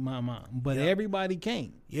can beat my mom. But everybody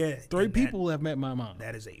can't. Yeah. 3 people have met my mom.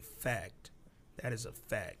 That is a fact. That is a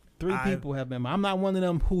fact. 3 people have met my mom. I'm not one of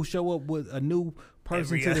them who show up with a new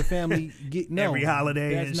person to the family. Every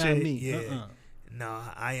holiday that's and not shit. me. Yeah. No,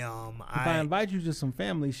 if I invite you to some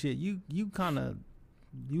family shit, you kind of,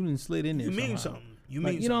 you done slid in there. You mean somehow. something. You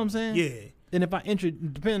like, mean you know what I'm saying? Yeah. And if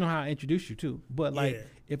depending on how I introduce you too, but like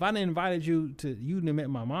if I done invited you to, you done met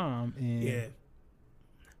my mom and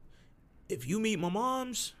if you meet my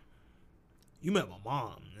mom's, you met my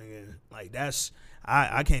mom, nigga. Like that's,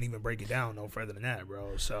 I can't even break it down no further than that,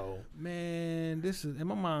 bro. So man, and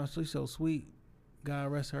my mom, she's so sweet. God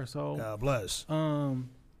rest her soul. God bless. I'm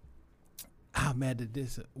mad at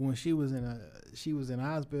this. When she was in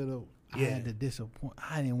hospital, I had to disappoint.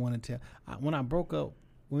 I didn't want to tell. When I broke up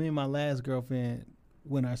with me and my last girlfriend,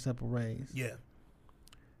 went our separate ways. Yeah.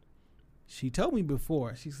 She told me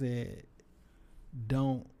before. She said,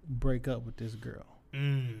 "Don't break up with this girl."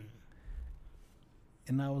 And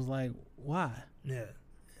I was like, "Why?" Yeah.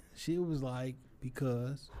 She was like,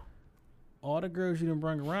 "Because all the girls you done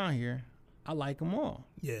bring around here, I like them all."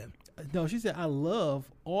 Yeah. No, she said, "I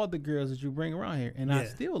love all the girls that you bring around here, and I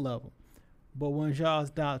still love them. But when y'all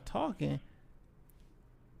stop talking,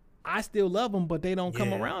 I still love them, but they don't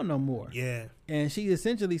come around no more." Yeah. And she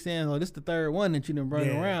essentially saying, "Oh, this is the third one that you done bring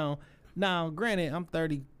around." Now, granted, I'm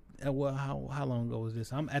 30. Well, how long ago was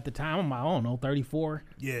this? I'm at the time, I don't know, 34.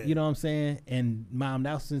 Yeah. You know what I'm saying? And mom,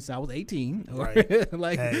 now since I was 18. Right.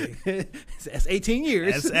 Like, that's 18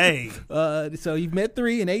 years. That's so you've met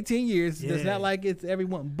 3 in 18 years. Yeah. It's not like it's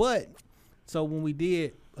everyone. But, so when we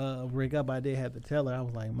did break up, I did have to tell her. I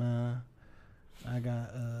was like, "Ma, I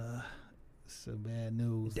got some bad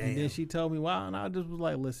news." Damn. And then she told me, "Wow." And I just was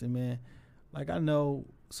like, "Listen, man, like I know."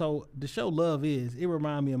 So the show Love Is, it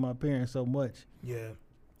reminded me of my parents so much. Yeah.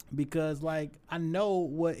 Because, like, I know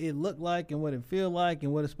what it looked like and what it feel like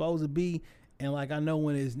and what it's supposed to be. And, like, I know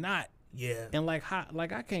when it's not. Yeah. And, like,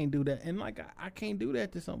 I can't do that. And, like, I can't do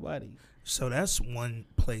that to somebody. So that's one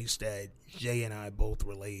place that Jay and I both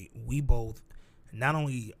relate. We both not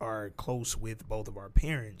only are close with both of our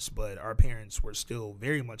parents, but our parents were still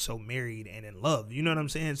very much so married and in love. You know what I'm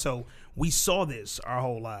saying? So we saw this our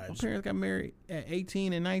whole lives. My parents got married at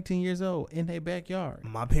 18 and 19 years old in their backyard.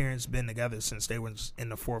 My parents been together since they were in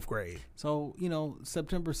the 4th grade. So,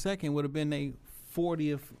 September 2nd would have been their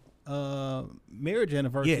 40th marriage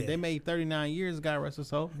anniversary. Yeah. They made 39 years, God rest her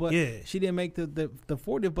soul. But Yeah. she didn't make the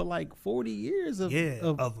 40th, but like 40 years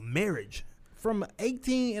of marriage. From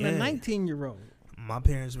 18 and a 19-year-old. My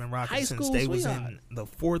parents been rocking High since school they was sweetheart. in the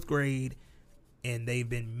 4th grade, and they've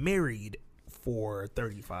been married for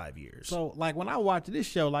 35 years. So, like, when I watch this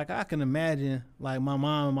show, like, I can imagine, like, my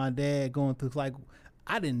mom and my dad going through, like,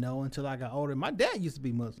 I didn't know until I got older. My dad used to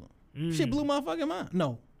be Muslim. Shit blew my fucking mind.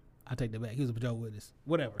 No, I take that back. He was a Jehovah's Witness.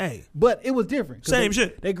 Whatever. Hey. But it was different. Same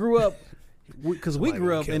shit. They grew up, because we Somebody grew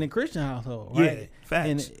got up in killed. a Christian household, right? Yeah,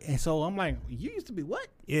 facts. And so I'm like, you used to be what?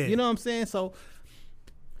 Yeah. You know what I'm saying? So,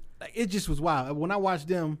 like, it just was wild. When I watch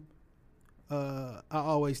them, I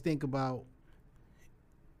always think about,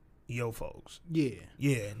 Yo, folks. yeah.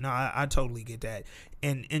 Yeah, no, I totally get that.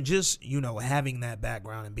 And just, having that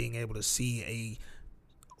background and being able to see a,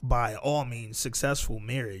 by all means, successful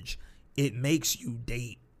marriage, it makes you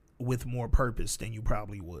date with more purpose than you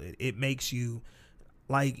probably would. It makes you,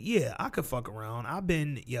 like, yeah, I could fuck around. I've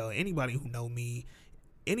been, anybody who know me,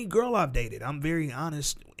 any girl I've dated, I'm very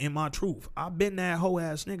honest in my truth. I've been that whole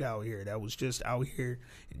ass nigga out here that was just out here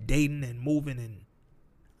dating and moving, and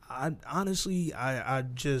I honestly,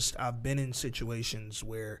 I've been in situations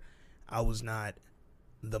where I was not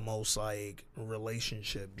the most like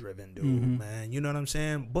relationship driven dude, man. You know what I'm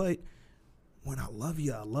saying? But when I love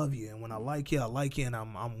you, I love you, and when I like you, and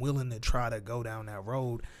I'm willing to try to go down that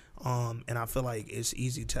road. And I feel like it's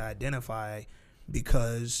easy to identify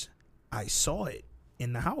because I saw it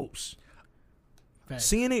in the house. Facts.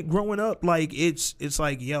 Seeing it growing up, like it's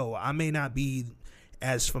like, yo, I may not be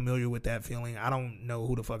as familiar with that feeling. I don't know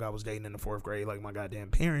who the fuck I was dating in the 4th grade, like my goddamn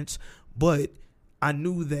parents, but I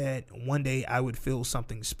knew that one day I would feel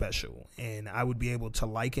something special, and I would be able to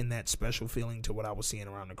liken that special feeling to what I was seeing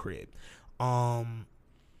around the crib.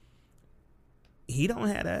 He don't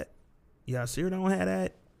have that. Yasir don't have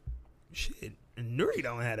that. Shit, Nuri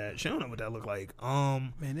don't have that. She don't know what that look like.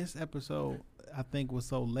 Man, this episode I think was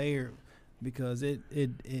so layered because it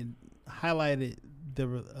highlighted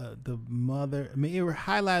the mother. I mean, it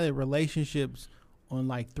highlighted relationships on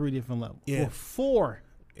like 3 different levels. Yeah. Or 4.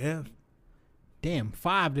 Yeah. Damn,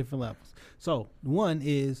 5 different levels. So one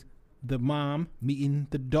is the mom meeting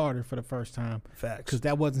the daughter for the first time. Facts. Because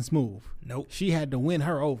that wasn't smooth. Nope. She had to win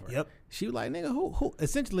her over. Yep. She was like, nigga, who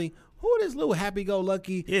essentially, who this little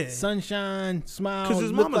happy-go-lucky, sunshine, smile? Because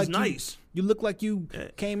his mama's nice. You look like you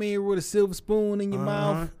came in here with a silver spoon in your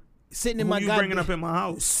mouth, sitting in Who my you goddamn, bringing up in my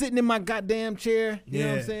house? sitting in my goddamn chair. You know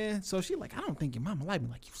what I'm Yeah. saying? So she like, I don't think your mama like me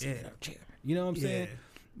like you sitting in her chair. You know what I'm Yeah. saying?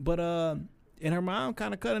 But and her mom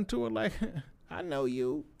kind of cut into her like, I know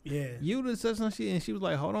you. Yeah. You done said some shit, and she was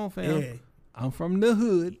like, hold on, fam. Yeah. I'm from the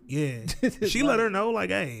hood. Yeah. She let her know, like,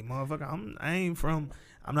 hey, motherfucker,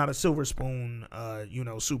 I'm not a silver spoon,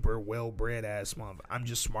 super well bred ass motherfucker. I'm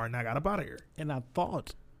just smart and I got up out of here. And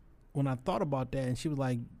when I thought about that, and she was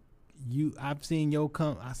like, I've seen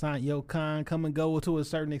I saw your kind come and go to a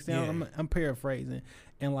certain extent. Yeah. I'm paraphrasing.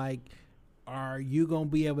 And like, are you going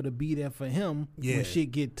to be able to be there for him when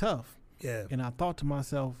shit get tough? Yeah. And I thought to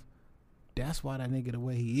myself, that's why that nigga the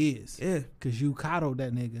way he is. Yeah. Because you coddled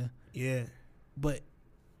that nigga. Yeah. But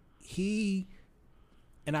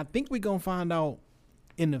and I think we going to find out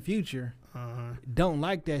in the future, don't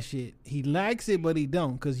like that shit. He likes it, but he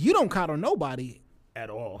don't. Because you don't coddle nobody. At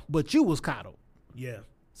all. But you was coddled. Yeah.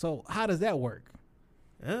 So how does that work?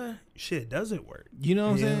 Shit, does it work? You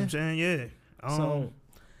know what I'm saying? You know what I'm saying? Yeah. So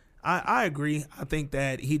I agree. I think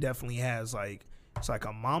that he definitely has like, it's like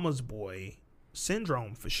a mama's boy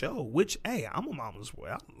syndrome for sure, which, hey, I'm a mama's boy.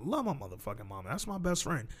 I love my motherfucking mama. That's my best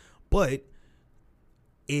friend. But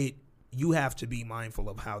you have to be mindful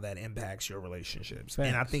of how that impacts your relationships. Facts.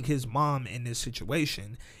 And I think his mom in this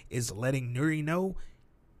situation is letting Nuri know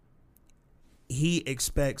he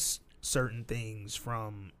expects certain things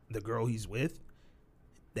from the girl he's with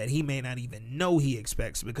that he may not even know he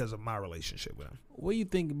expects because of my relationship with him. what do you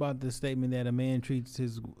think about the statement that a man treats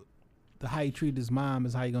how he treats his mom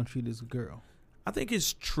is how he gonna treat his girl? I think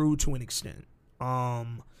it's true to an extent.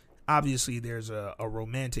 Obviously there's a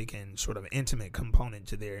romantic and sort of intimate component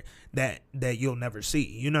to there that you'll never see.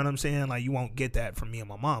 You know what I'm saying? Like, you won't get that from me and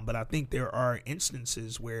my mom. But I think there are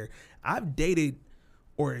instances where I've dated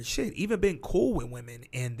or even been cool with women,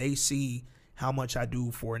 and they see how much I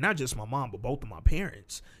do for not just my mom, but both of my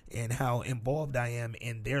parents, and how involved I am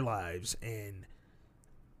in their lives. And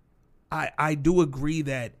I do agree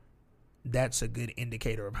that that's a good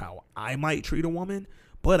indicator of how I might treat a woman.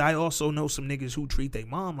 But I also know some niggas who treat their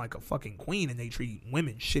mom like a fucking queen and they treat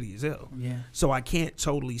women shitty as hell. Yeah. So I can't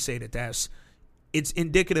totally say that it's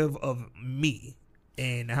indicative of me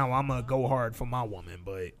and how I'm going to go hard for my woman.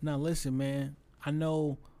 But now listen, man, I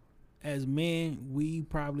know as men, we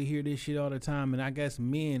probably hear this shit all the time. And I guess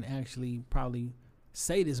men actually probably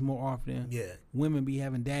say this more often. Yeah. Women be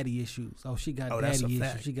having daddy issues. Oh, she got that's a daddy issues.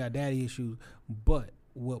 fact. She got daddy issues. But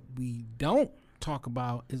what we don't talk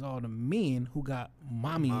about is all the men who got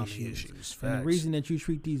mommy issues. And the Facts. reason that you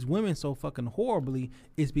treat these women so fucking horribly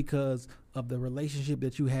is because of the relationship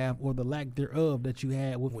that you have or the lack thereof that you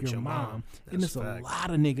had with your mom. And there's a lot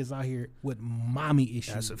of niggas out here with mommy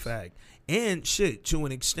issues. That's a fact. And shit, to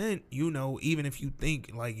an extent, you know, even if you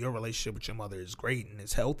think like your relationship with your mother is great and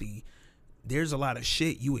it's healthy, there's a lot of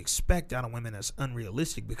shit you expect out of women that's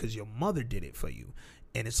unrealistic because your mother did it for you.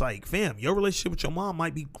 And it's like, fam, your relationship with your mom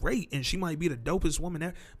might be great and she might be the dopest woman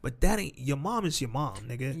there, but that ain't, your mom is your mom,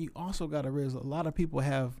 nigga. And you also got to realize a lot of people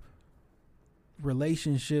have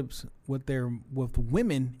relationships with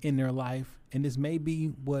women in their life, and this may be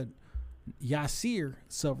what Yasir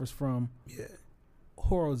suffers from. Yeah.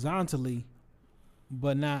 Horizontally,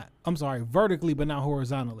 but not, I'm sorry, vertically, but not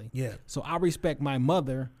horizontally. Yeah. So I respect my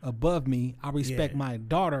mother above me. I respect my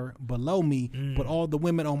daughter below me, but all the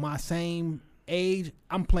women on my same age,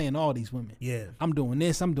 I'm playing all these women. Yeah. I'm doing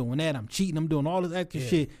this, I'm doing that, I'm cheating, I'm doing all this extra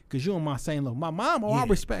shit because you're on my same level. My mom, I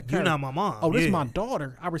respect her. You're not my mom. Oh, this is my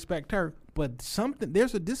daughter. I respect her. But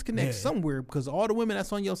there's a disconnect somewhere because all the women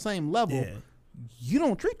that's on your same level, you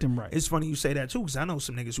don't treat them right. It's funny you say that too, because I know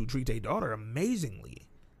some niggas who treat their daughter amazingly.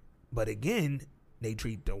 But again, they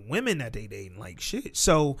treat the women that they dating like shit.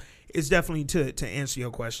 So it's definitely to answer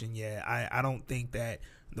your question, I don't think that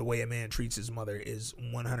the way a man treats his mother is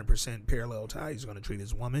 100% parallel to how he's going to treat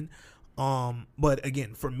his woman. But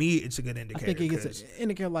again, for me, it's a good indicator. I think it's an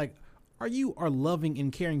indicator like, are you a loving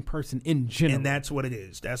and caring person in general? And that's what it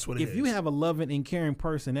is. That's what it is. If you have a loving and caring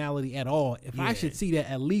personality at all, if I should see that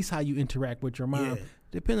at least how you interact with your mom,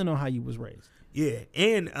 depending on how you was raised. Yeah,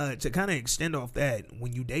 and to kind of extend off that,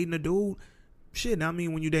 when you dating a dude, shit, I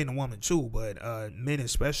mean when you dating a woman too, but men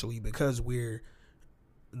especially, because we're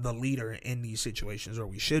the leader in these situations, or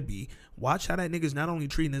we should be, watch how that nigga's not only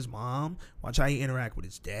treating his mom, watch how he interact with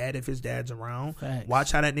his dad if his dad's around. Facts.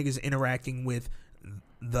 Watch how that nigga's interacting with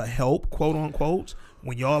the help, quote unquote,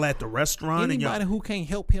 when y'all at the restaurant. Anybody who can't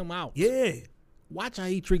help him out. Yeah. Watch how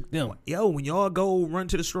he treat them. Yo, when y'all go run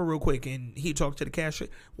to the store real quick and he talk to the cashier,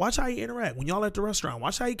 watch how he interact. When y'all at the restaurant,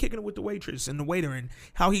 watch how he kicking it with the waitress and the waiter and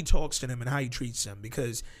how he talks to them and how he treats them,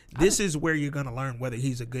 because this is where you're going to learn whether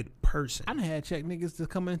he's a good person. I done had check niggas to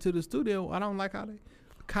come into the studio. I don't like how they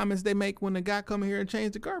comments they make when the guy come here and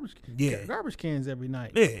change the garbage cans every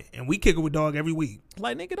night. Yeah, and we kick it with dog every week.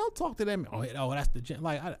 Like, nigga, don't talk to them. Oh, that's the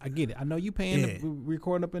like. I get it. I know you paying the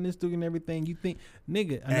recording up in this studio and everything. You think,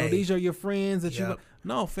 nigga, I know these are your friends that you.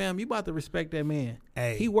 No, fam, you about to respect that man.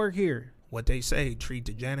 Hey, he work here. What they say, treat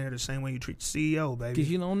the janitor the same way you treat the CEO, baby. Because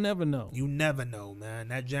you don't never know. You never know, man.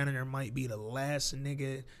 That janitor might be the last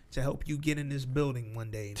nigga to help you get in this building one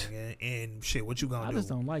day, nigga. And shit, what you gonna do? I just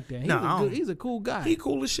don't like that. He's a cool guy. He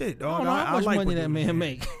cool as shit, dog. I don't know how much money that man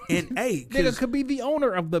make. And hey, nigga could be the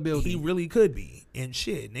owner of the building. He really could be. And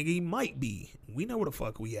shit, nigga, he might be. We know where the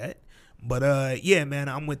fuck we at. But yeah, man,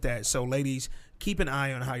 I'm with that. So ladies, keep an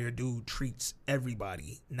eye on how your dude treats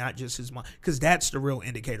everybody, not just his mom, because that's the real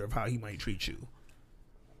indicator of how he might treat you.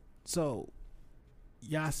 So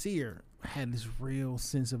Yasir had this real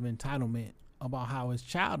sense of entitlement about how his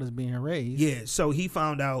child is being raised. Yeah, so he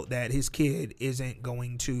found out that his kid isn't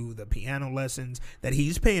going to the piano lessons that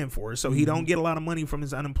he's paying for, so he don't get a lot of money from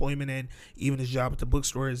his unemployment, and even his job at the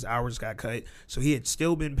bookstore, his hours got cut. So he had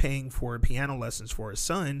still been paying for piano lessons for his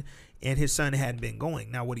son, and his son hadn't been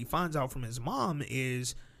going. Now, what he finds out from his mom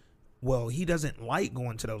is, well, he doesn't like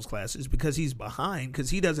going to those classes because he's behind, because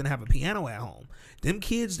he doesn't have a piano at home. Them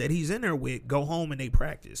kids that he's in there with go home and they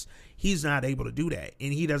practice. He's not able to do that,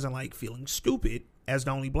 and he doesn't like feeling stupid as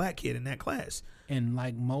the only black kid in that class. And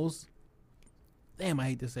like most, damn, I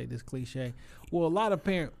hate to say this cliche. Well, a lot of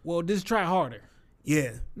parents, just try harder.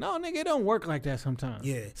 Yeah. No, nigga, it don't work like that sometimes.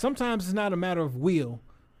 Yeah. Sometimes it's not a matter of will.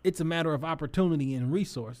 It's a matter of opportunity and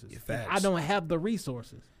resources. Yeah, facts. I don't have the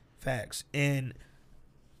resources. Facts. And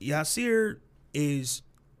Yasir is,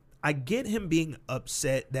 I get him being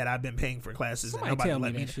upset that I've been paying for classes and nobody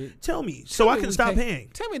let me. Tell me so I can stop paying.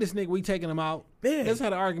 Tell me this nigga, we taking him out. Yeah. Let's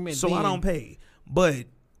have an argument. So I don't pay. But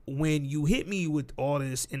when you hit me with all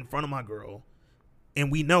this in front of my girl,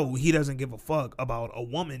 And we know he doesn't give a fuck about a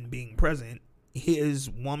woman being present. His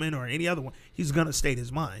woman or any other one, he's gonna state his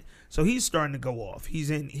mind. So he's starting to go off. He's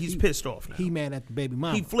pissed off now. He mad at the baby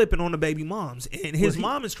mom. He flipping on the baby moms, and his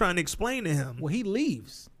mom is trying to explain to him. Well, he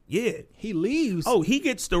leaves. Yeah, he leaves. Oh, he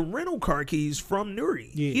gets the rental car keys from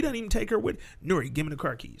Nuri. Yeah. He doesn't even take her with Nuri. Give me the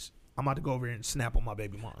car keys. I'm about to go over here and snap on my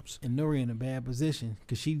baby moms. And Nuri in a bad position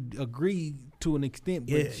because she agreed to an extent,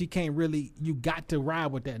 but she can't really. You got to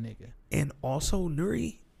ride with that nigga. And also,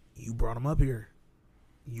 Nuri, you brought him up here.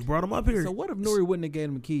 So what if Nuri wouldn't have gave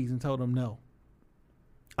him the keys and told him no?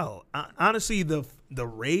 Oh, honestly, the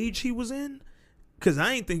rage he was in, because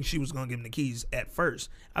I ain't think she was gonna give him the keys at first.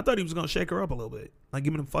 I thought he was gonna shake her up a little bit, like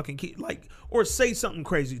give him the fucking key, like, or say something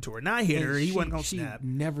crazy to her. Not hit her. He wasn't gonna snap.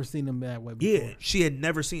 Never seen him that way before. Yeah, she had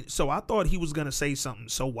never seen. So I thought he was gonna say something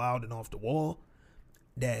so wild and off the wall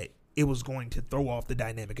that it was going to throw off the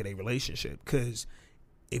dynamic of their relationship. Because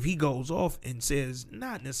if he goes off and says,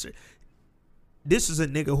 not necessarily. This is a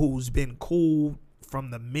nigga who's been cool from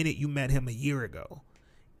the minute you met him a year ago,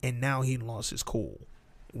 and now he lost his cool.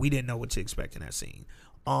 We didn't know what to expect in that scene.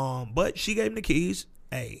 But she gave him the keys.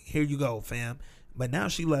 Hey, here you go, fam. But now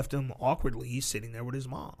she left him awkwardly. He's sitting there with his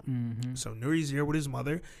mom. Mm-hmm. So Nuri's here with his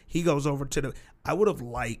mother. He goes over to the. I would have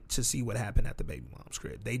liked to see what happened at the baby mom's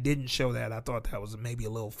crib. They didn't show that. I thought that was maybe a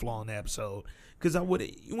little flaw in the episode because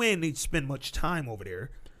you ain't need to spend much time over there.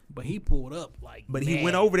 But he pulled up like. But he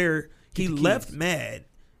went over there. He left mad,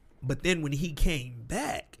 but then when he came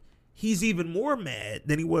back, he's even more mad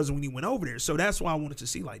than he was when he went over there. So that's why I wanted to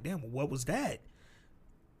see, like, damn, what was that?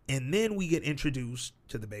 And then we get introduced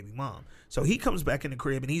to the baby mom. So he comes back in the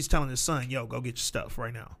crib and he's telling his son, yo, go get your stuff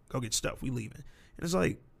right now. Go get your stuff. We leaving. And it's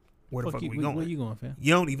like, where the fuck are we going? Where you going, fam?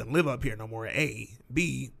 You don't even live up here no more. A.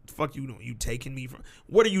 B. Fuck you doing? You taking me from?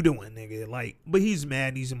 What are you doing, nigga? Like, but he's mad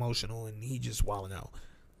and he's emotional and he just wilding out.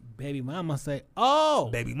 Baby mama say, oh.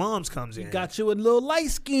 Baby moms comes in. Got you a little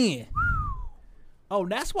light skin. Oh,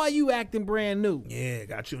 that's why you acting brand new. Yeah,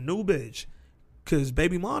 got you a new bitch. Because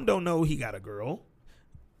baby mom don't know he got a girl.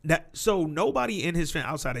 So nobody in his family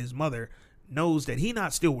outside of his mother knows that he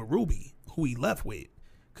not still with Ruby, who he left with.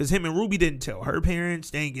 Because him and Ruby didn't tell her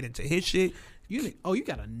parents. They ain't get into his shit. You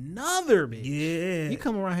got another bitch. Yeah. You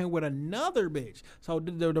come around here with another bitch. So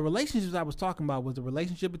the relationships I was talking about was the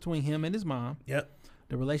relationship between him and his mom. Yep.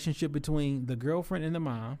 The relationship between the girlfriend and the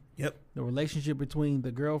mom. Yep. The relationship between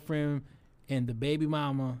the girlfriend and the baby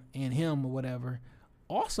mama and him or whatever.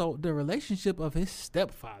 Also, the relationship of his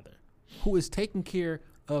stepfather, who is taking care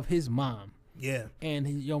of his mom. Yeah.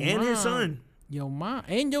 And your and mom. his son. Your mom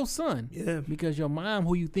and your son. Yeah. Because your mom,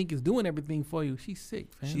 who you think is doing everything for you, she's sick,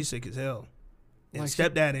 fam. She's sick as hell. And Like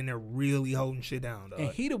stepdad in there really holding shit down, dog. And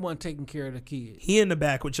he the one taking care of the kid. He in the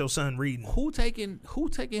back with your son reading. Who taking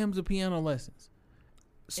him to piano lessons?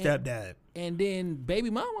 Stepdad. And then baby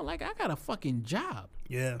mama, like, I got a fucking job.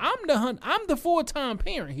 Yeah. I'm the full-time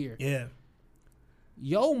parent here. Yeah.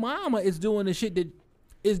 Yo mama is doing the shit that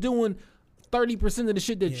is doing 30% of the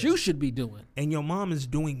shit that you should be doing. And your mom is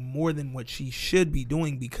doing more than what she should be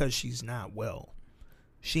doing because she's not well.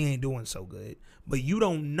 She ain't doing so good. But you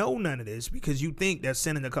don't know none of this because you think that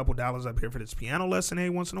sending a couple dollars up here for this piano lesson every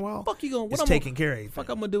once in a while is taking care of everything. Fuck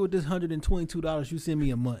I'm gonna do with this $122 you send me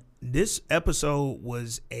a month. This episode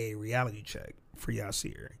was a reality check for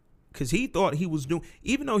Yasir. Because he thought he was doing,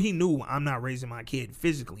 even though he knew I'm not raising my kid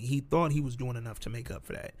physically, he thought he was doing enough to make up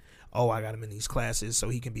for that. Oh, I got him in these classes so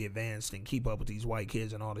he can be advanced and keep up with these white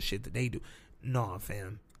kids and all the shit that they do. Nah,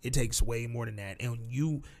 fam. It takes way more than that. And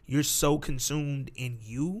you're so consumed in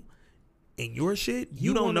you and your shit,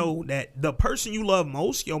 you don't know that the person you love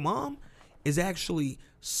most, your mom, is actually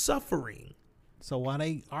suffering. So while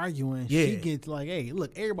they arguing, she gets like, hey,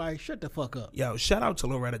 look, everybody shut the fuck up. Yo, shout out to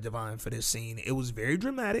Loretta Devine for this scene. It was very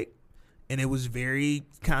dramatic. And it was very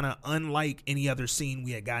kind of unlike any other scene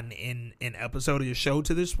we had gotten in an episode of the show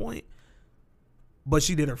to this point. But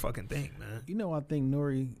she did her fucking thing, man. You know, I think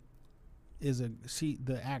Nuri is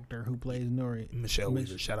the actor who plays Nuri. Michelle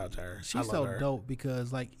Weaver, shout out to her. She's so dope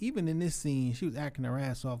because, like, even in this scene, she was acting her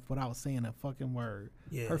ass off without saying a fucking word.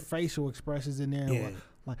 Yeah. Her facial expressions in there,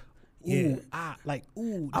 like, ooh,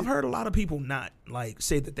 ooh. I've heard a lot of people not like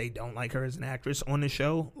say that they don't like her as an actress on the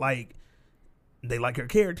show. Like, they like her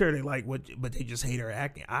character, they like but they just hate her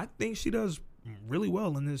acting. I think she does really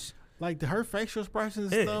well in this. Like her facial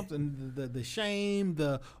expressions and stuff, and the shame,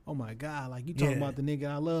 oh my god, like you talking about the nigga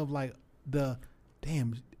I love, like the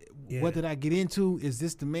damn, what did I get into? Is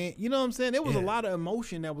this the man? You know what I'm saying? There was a lot of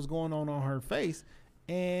emotion that was going on her face,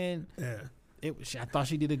 and I thought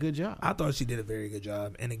she did a good job. I thought she did a very good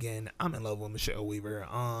job. And again, I'm in love with Michelle Weaver.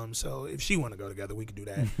 So if she want to go together, we can do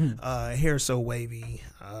that. Hair so wavy,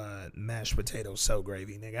 mashed potatoes so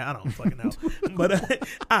gravy, nigga. I don't fucking know, but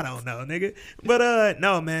I don't know, nigga. But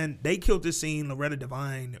no, man, they killed the scene. Loretta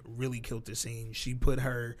Devine really killed the scene.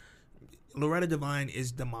 Loretta Devine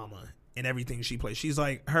is the mama in everything she plays. She's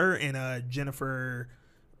like her and Jennifer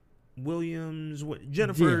Williams.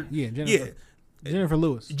 Jennifer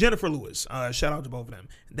Lewis. Jennifer Lewis. Shout out to both of them.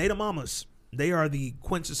 They the mamas. They are the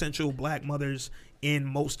quintessential black mothers in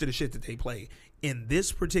most of the shit that they play. In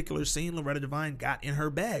this particular scene, Loretta Devine got in her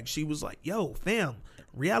bag. She was like, yo, fam,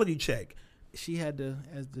 reality check. She had to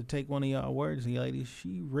take one of y'all words, ladies.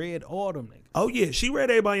 She read all them niggas. Oh, yeah. She read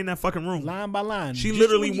everybody in that fucking room. Line by line. She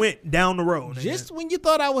literally went down the road. Just when you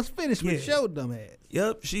thought I was finished with show dumb ass.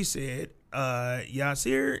 Yep. She said,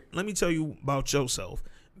 Yasir, let me tell you about yourself.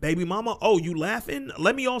 Baby mama, oh, you laughing?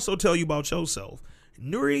 Let me also tell you about yourself.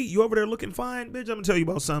 Nuri, you over there looking fine? Bitch, I'm going to tell you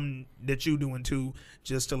about something that you doing too,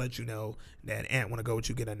 just to let you know that Ant want to go with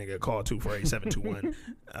you. Get that nigga a call, 248-721.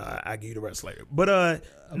 I'll give you the rest later. But,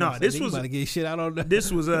 no, this was... about to get shit out on that.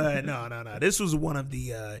 This was, no. This was one of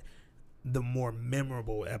the more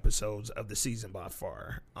memorable episodes of the season by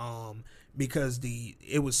far. Because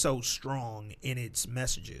it was so strong in its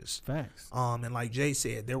messages. Facts. And like Jay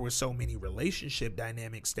said, there were so many relationship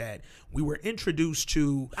dynamics that we were introduced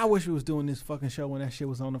to. I wish we was doing this fucking show when that shit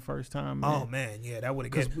was on the first time, man. Oh man, yeah, that would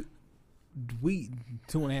have got we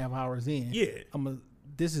 2.5 hours in. Yeah.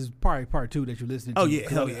 This is probably part 2 that you're listening to. Oh yeah,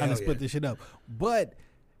 hell yeah. I just split this shit up. But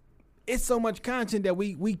it's so much content that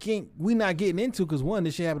we not getting into because one,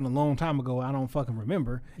 this shit happened a long time ago. I don't fucking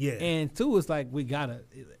remember. Yeah. And 2, it's like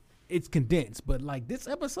it's condensed, but like this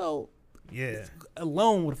episode,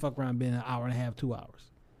 alone would fuck around been an hour and a half, 2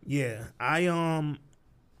 hours. Yeah,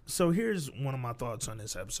 so here's one of my thoughts on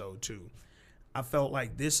this episode too. I felt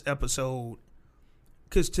like this episode,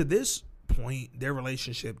 because to this point, their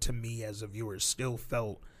relationship to me as a viewer still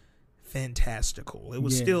felt fantastical. It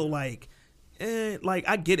was still like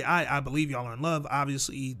I get it. I believe y'all are in love.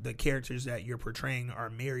 Obviously, the characters that you're portraying are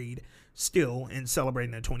married still and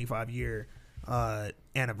celebrating their 25-year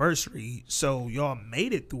anniversary, so y'all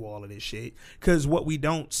made it through all of this shit. Because what we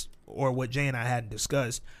don't, or what Jay and I hadn't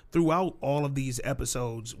discussed throughout all of these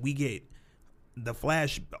episodes, we get the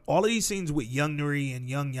all of these scenes with young Nuri and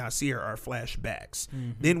young Yasir are flashbacks.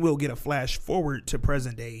 Then we'll get a flash forward to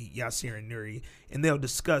present day Yasir and Nuri, and they'll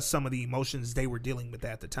discuss some of the emotions they were dealing with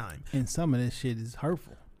at the time. And some of this shit is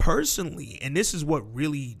hurtful personally, and this is what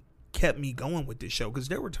really kept me going with this show, because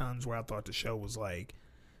there were times where I thought the show was like,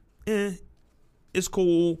 it's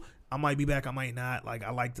cool. I might be back. I might not. Like,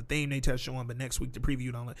 I like the theme they touched on, but next week the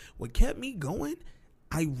preview don't. What kept me going,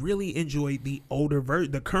 I really enjoyed the older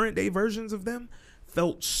the current day versions of them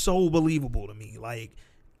felt so believable to me. Like,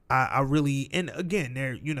 I really, and again,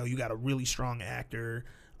 there, you got a really strong actor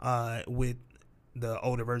with the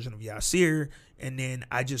older version of Yasir, and then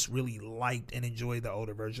I just really liked and enjoyed the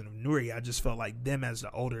older version of Nuri. I just felt like them as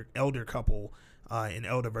the elder couple, an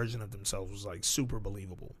elder version of themselves was like super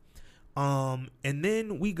believable. And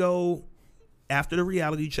then we go after the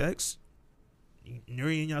reality checks.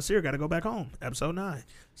 Nuri and Yasir got to go back home. Episode 9.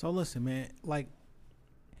 So listen, man. Like,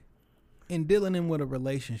 in dealing with a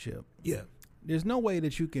relationship, there's no way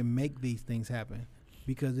that you can make these things happen.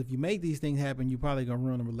 Because if you make these things happen, you're probably gonna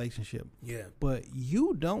ruin a relationship. Yeah. But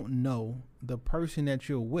you don't know the person that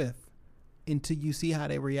you're with until you see how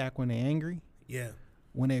they react when they're angry. Yeah.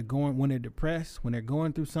 When they're depressed, when they're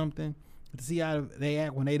going through something. To see how they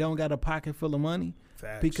act when they don't got a pocket full of money.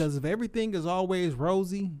 Facts. Because if everything is always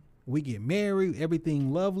rosy, we get married,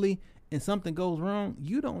 everything lovely, and something goes wrong,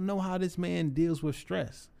 you don't know how this man deals with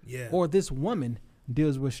stress. Yeah. Or this woman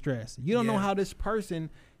deals with stress. You don't know how this person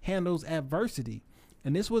handles adversity.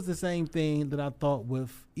 And this was the same thing that I thought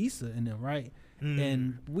with Issa and them, right?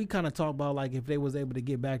 And we kind of talk about, like, if they was able to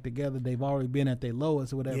get back together, they've already been at their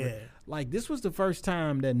lowest or whatever. Yeah. Like, this was the first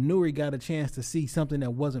time that Nuri got a chance to see something that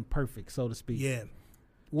wasn't perfect, so to speak. Yeah.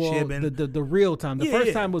 Well, the real time. The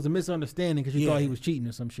first time was a misunderstanding because you thought he was cheating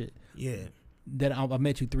or some shit. Yeah. That I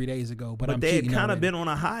met you 3 days ago, but I'm they had cheating kind of already. been on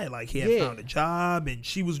a high. Like, he had found a job and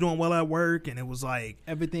she was doing well at work, and it was like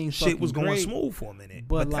everything shit was going great, smooth for a minute.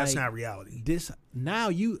 but that's like, not reality. This now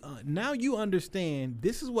you understand.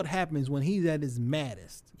 This is what happens when he's at his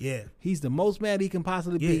maddest. Yeah. He's the most mad he can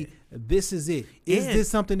possibly be. This is it. Is this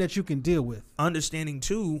something that you can deal with? Understanding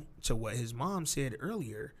too, to what his mom said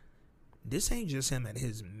earlier, this ain't just him at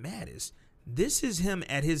his maddest. This is him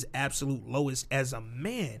at his absolute lowest as a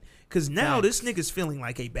man. Because now this nigga's feeling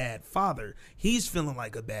like a bad father. He's feeling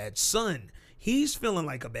like a bad son. He's feeling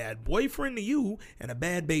like a bad boyfriend to you, and a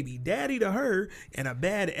bad baby daddy to her, and a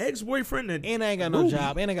bad ex-boyfriend to And I ain't got no Ruby.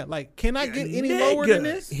 job. And I got like, can I get any lower than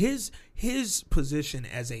this? His position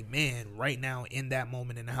as a man right now in that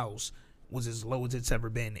moment in the house was as low as it's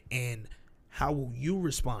ever been. And how will you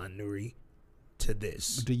respond, Nuri, to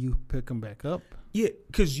this? Do you pick him back up? Yeah,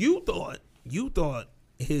 because you thought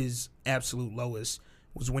his absolute lowest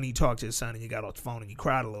was when he talked to his son and you got off the phone and you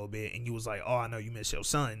cried a little bit and you was like, oh, I know you miss your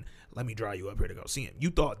son. Let me drive you up here to go see him. You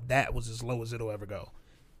thought that was as low as it'll ever go.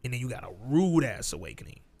 And then you got a rude ass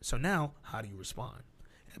awakening. So now, how do you respond?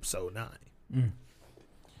 Episode 9.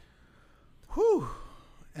 Whew.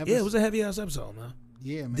 Yeah, it was a heavy ass episode, man.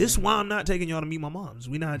 Yeah, man. This why I'm not taking y'all to meet my moms.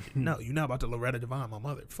 We not no, you're not about to Loretta Devine my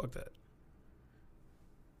mother. Fuck that.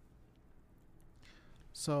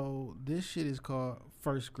 So this shit is called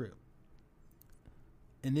First Script.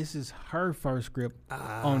 And this is her first script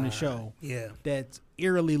on the show. Yeah. That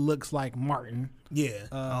eerily looks like Martin. Yeah.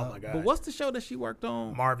 Oh my god. But what's the show that she worked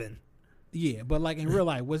on? Marvin. Yeah, but like in real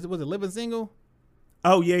life, was it Living Single?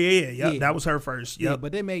 Oh yeah. That was her first. Yep. Yeah,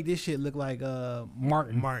 but they made this shit look like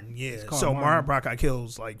Martin. Martin, yeah. called So Mara Martin. Brock I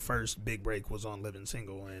Kill's like first big break was on Living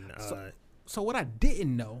Single, and So what I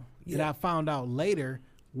didn't know that Yeah. I found out later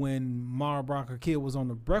when Mara Brock Kill was on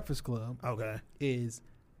the Breakfast Club okay, is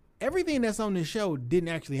everything that's on this show didn't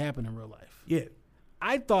actually happen in real life. yeah,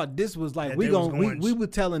 I thought this was like That we they was going- we were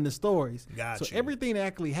telling the stories. Got so you. everything that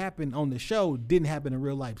actually happened on the show didn't happen in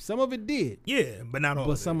real life. Some of it did, yeah, but not all.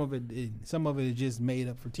 but of some of it didn't. Some of it is just made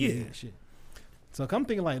up for TV Yeah. and shit. So I'm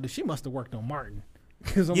thinking like she must have worked on Martin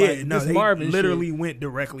because I'm yeah, like, no, this they Marvin literally shit. went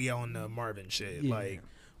directly on the Marvin shit. Yeah. Like,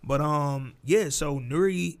 but yeah. So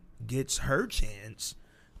Nuri gets her chance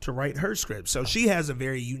to write her script. So she has a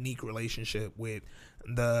very unique relationship with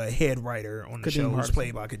the head writer on the Kadeem show, who's Hardison.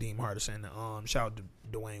 played by Kadeem Hardison. Shout out to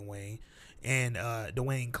Dwayne Wayne and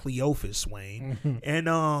Dwayne Cleophas Wayne,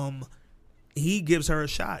 and he gives her a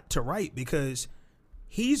shot to write because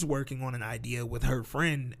he's working on an idea with her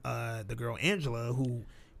friend, the girl Angela, who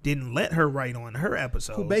didn't let her write on her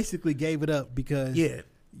episode. Who basically gave it up because Yeah.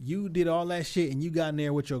 you did all that shit and you got in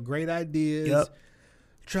there with your great ideas, Yep.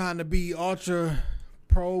 trying to be ultra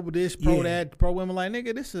pro this, pro Yeah. that, pro women. Like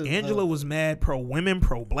nigga, this is Angela was mad, pro women,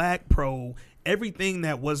 pro black, pro everything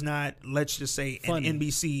that was not, let's just say, Funny. an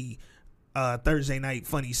NBC Thursday night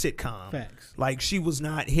funny sitcom. Facts. Like she was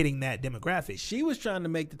not hitting that demographic. She was trying to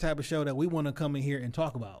make the type of show that we want to come in here and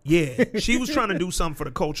talk about. Yeah, she was trying to do something for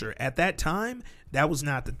the culture. At that time, that was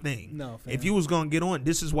not the thing. No, fam. If you was gonna get on,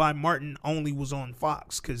 this is why Martin only was on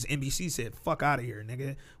Fox, because NBC said, "Fuck out of here,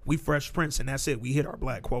 nigga. We Fresh Prince, and that's it. We hit our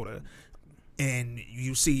black quota." And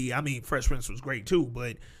you see, I mean, Fresh Prince was great too,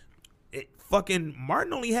 but fucking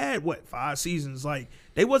Martin only had 5 seasons. Like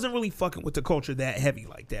they wasn't really fucking with the culture that heavy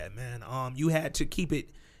like that, man. You had to keep it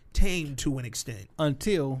tame to an extent.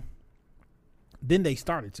 Until then they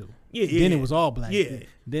started to. Yeah. Then it was all black. Yeah.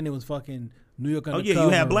 Then it was fucking New York Oh Undercover. yeah, you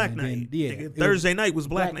had Black and Night. then- yeah. Nigga, it was Thursday night was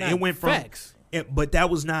Black Night. It went from Facts. but that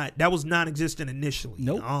was non-existent initially.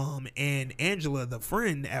 Nope. And Angela, the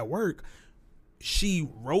friend at work, she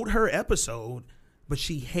wrote her episode, but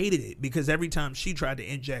she hated it because every time she tried to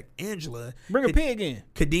inject Angela, Bring a pig in.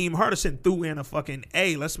 Kadeem Hardison threw in a fucking,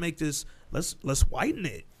 hey, let's make this, let's whiten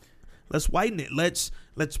it. Let's whiten it. Let's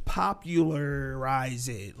popularize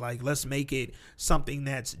it. Like, let's make it something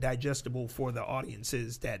that's digestible for the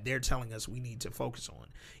audiences that they're telling us we need to focus on.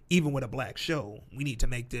 Even with a black show, we need to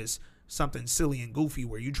make this something silly and goofy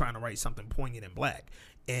where you're trying to write something poignant and black.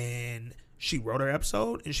 And she wrote her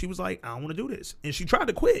episode and she was like, I don't want to do this. And she tried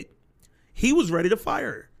to quit. He was ready to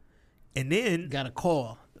fire her. And then Got a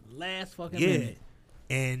call. The last fucking yeah. minute.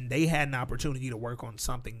 And they had an opportunity to work on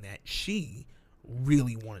something that she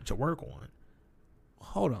really wanted to work on.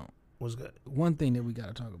 Hold on. Was good. One thing that we got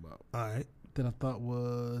to talk about All right. that I thought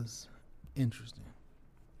was interesting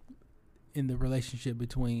in the relationship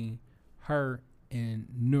between her and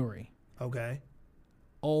Nuri. Okay.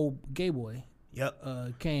 Old gay boy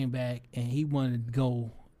Yep. came back and he wanted to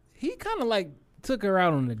go. He kind of like took her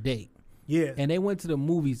out on a date. Yeah. And they went to the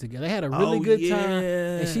movies together. They had a really Oh, good yeah. time.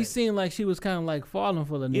 And she seemed like she was kind of like falling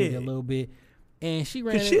for the nigga Yeah. a little bit. And she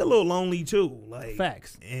ran Cause she a little lonely too. Like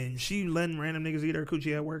facts. And she letting random niggas eat her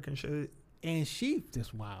coochie at work and shit. And she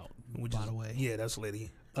just wild, Which by is, the way. Yeah, that's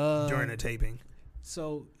Liddy. Uh, During the taping.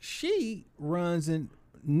 So she runs in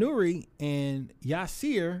Nuri and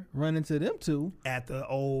Yasir run into them two. At the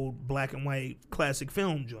old black and white classic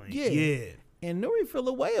film joint. Yeah. Yeah. And Nuri feel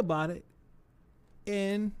a way about it.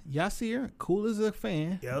 And Yasir, cool as a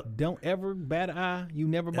fan. Yep. Don't ever bat an eye. You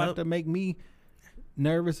never about Yep. to make me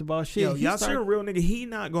nervous about shit. Yo, He y'all start- see a real nigga, he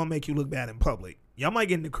not gonna make you look bad in public. Y'all might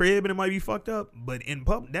get in the crib and it might be fucked up, but in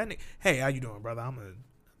public, that nigga, hey, how you doing, brother?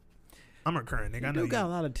 I'm a current nigga. I know you got a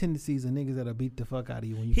lot of tendencies of niggas that'll beat the fuck out of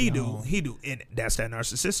you when you He get home. and that's that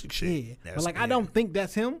narcissistic shit. Yeah, That's, but like I don't think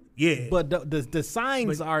that's him. Yeah, but the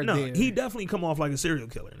signs are no, there. he definitely come off like a serial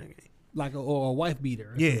killer, nigga. Like or a wife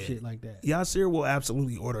beater or Yeah, some shit like that. Yasir will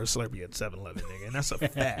absolutely order a Slurpee at 7-Eleven, nigga, and that's a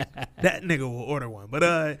fact. That nigga will order one, but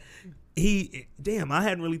I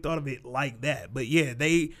hadn't really thought of it like that, but yeah,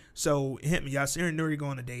 Yasir and Nuri go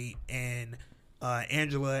on a date, and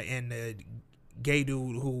Angela and the gay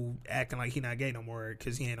dude who acting like he not gay no more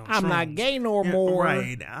because he ain't on I'm shrooms. not gay no more.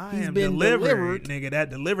 Right. I am delivered, nigga. That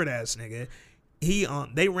delivered ass nigga.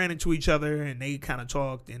 They ran into each other and they kind of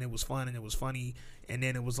talked and it was fun and it was funny. And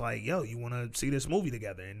then it was like, yo, you want to see this movie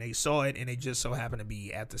together? And they saw it and they just so happened to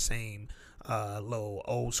be at the same little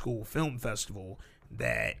old school film festival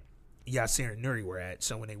that Yasir and Nuri were at.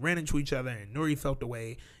 So when they ran into each other and Nuri felt the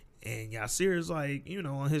way and Yasir is like,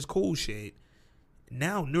 on his cool shit.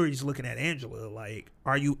 Now Nuri's looking at Angela like,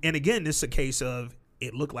 are you? And again, this is a case of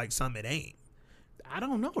it looked like something it ain't. I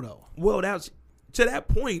don't know though. Well, that's to that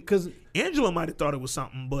point because Angela might have thought it was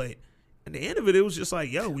something, but at the end of it, it was just like,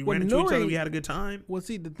 yo, we ran into each other, we had a good time. Well,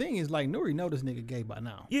 see, the thing is, like, Nuri know this nigga gay by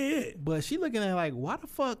now. Yeah. But she looking at it like, why the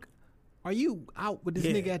fuck are you out with this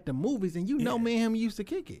nigga at the movies and you know me and him used to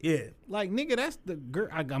kick it? Yeah. Like, nigga, that's the girl.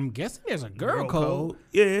 I'm guessing there's a girl code.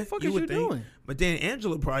 Yeah. What the fuck is you doing? But then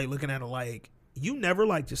Angela probably looking at it like, you never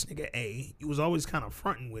liked this nigga, A. You was always kind of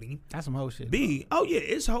fronting with him. That's some whole shit. B, oh yeah,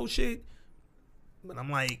 it's whole shit. But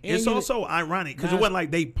I'm like, and it's also ironic because it wasn't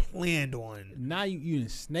like they planned on. Now you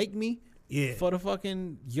snake me. Yeah. For the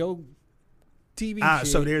fucking TV shit.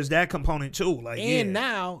 So there's that component too. Like, and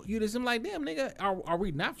now you just, I'm like, damn, nigga, are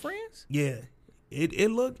we not friends? Yeah.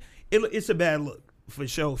 It's a bad look for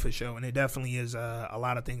sure. And it definitely is a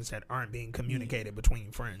lot of things that aren't being communicated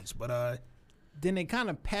between friends. But then they kind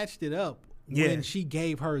of patched it up when she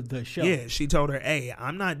gave her the show. Yeah, she told her, hey,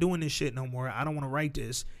 I'm not doing this shit no more. I don't want to write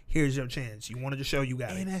this. Here's your chance. You wanted the show, you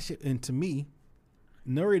got it. That shit, and to me,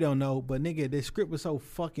 Nuri don't know, but nigga, this script was so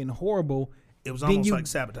fucking horrible. It was almost like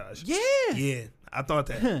sabotage. Yeah. Yeah, I thought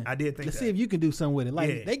that. I did think Let's that. see if you can do something with it.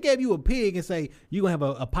 Like, they gave you a pig and say, you going to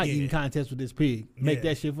have a pipe eating contest with this pig. Make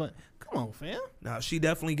that shit fun. Come on, fam. No, she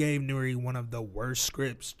definitely gave Nuri one of the worst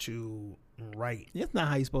scripts to write. That's not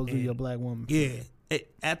how you supposed to do your black woman. Yeah.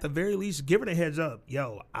 At the very least, give her the heads up.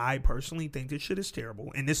 Yo, I personally think this shit is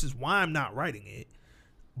terrible, and this is why I'm not writing it.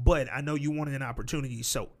 But I know you wanted an opportunity,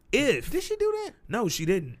 so if... Did she do that? No, she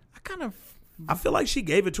didn't. I feel like she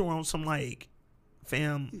gave it to her on some, like,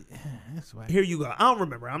 fam, that's right. Here you go. I don't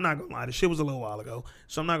remember. I'm not going to lie. The shit was a little while ago,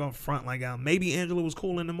 so I'm not going to front like maybe Angela was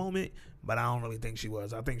cool in the moment, but I don't really think she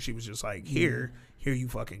was. I think she was just like, here you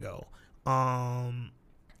fucking go. And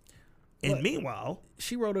meanwhile,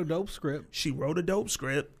 she wrote a dope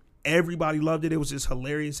script. Everybody loved it. It was this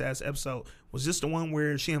hilarious ass episode. Was this the one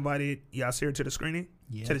where she invited Yasir to the screening?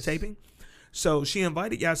 Yes. To the taping? So she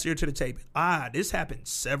invited Yasir to the taping. This happened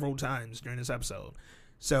several times during this episode.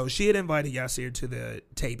 So she had invited Yasir to the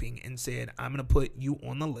taping and said, I'm going to put you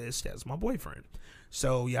on the list as my boyfriend.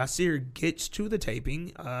 So Yasir gets to the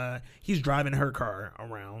taping. He's driving her car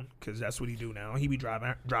around because that's what he do now. He be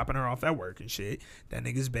dropping her off at work and shit. That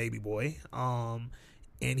nigga's baby boy. And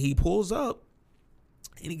he pulls up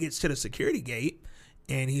and he gets to the security gate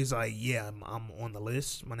and he's like, yeah, I'm on the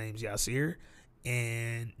list. My name's Yasir.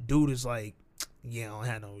 And dude is like, yeah, I don't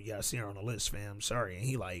have no Yasir on the list, fam. Sorry. And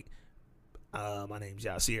he like, my name's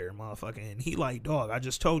Yasir, motherfucker. And he like, dog, I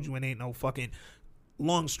just told you it ain't no fucking...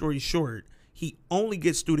 Long story short, he only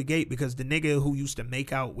gets through the gate because the nigga who used to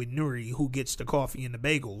make out with Nuri, who gets the coffee and the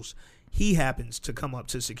bagels, he happens to come up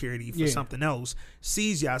to security for something else,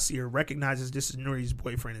 sees Yasir, recognizes this is Nuri's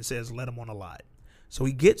boyfriend, and says, let him on the lot. So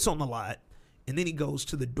he gets on the lot, and then he goes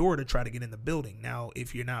to the door to try to get in the building. Now,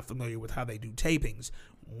 if you're not familiar with how they do tapings,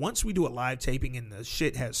 once we do a live taping and the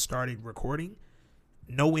shit has started recording,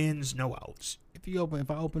 no ins, no outs. If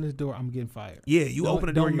I open this door, I'm getting fired. Yeah, you open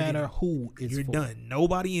the door. Don't matter who it's You're for. done.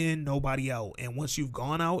 Nobody in, nobody out. And once you've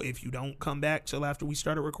gone out, if you don't come back till after we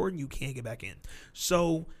started recording, you can't get back in.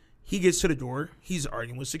 So he gets to the door. He's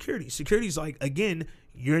arguing with security. Security's like, again,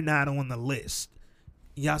 you're not on the list.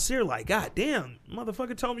 Yasir like, God damn,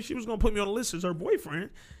 motherfucker told me she was gonna put me on the list as her boyfriend.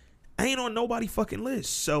 I ain't on nobody fucking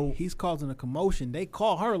list. So he's causing a commotion. They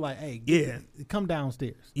call her like, hey, come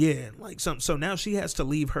downstairs. Yeah, like something. So now she has to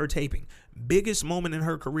leave her taping. Biggest moment in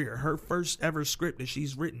her career, her first ever script that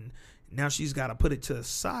she's written. Now she's got to put it to the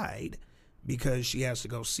side because she has to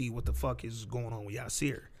go see what the fuck is going on with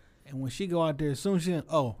Yasir. And when she go out there, as soon as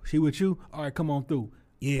she with you? All right, come on through.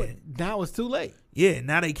 Yeah. But now it's too late. Yeah,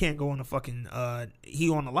 now they can't go on the fucking, he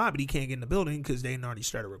on the lot, but he can't get in the building because they already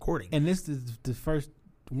started recording. And this is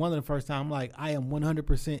one of the first time, like, I am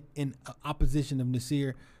 100% in opposition of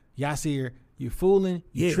Yasir. You're fooling,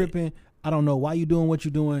 you're tripping. I don't know why you doing what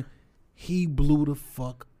you're doing. He blew the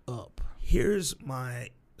fuck up.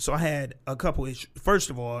 So I had a couple issues. First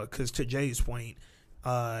of all, because to Jay's point,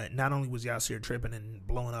 not only was Yasir tripping and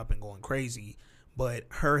blowing up and going crazy, but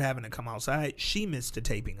her having to come outside, she missed the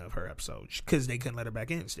taping of her episode because they couldn't let her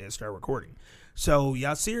back in. Instead, start recording. So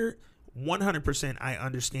Yasir, 100%, I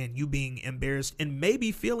understand you being embarrassed and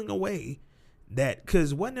maybe feeling a way that,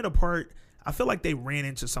 because wasn't it a part, I feel like they ran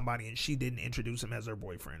into somebody and she didn't introduce him as her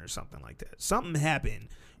boyfriend or something like that. Something happened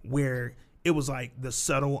where it was like the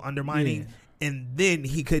subtle undermining, and then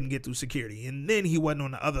he couldn't get through security, and then he wasn't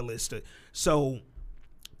on the other list. So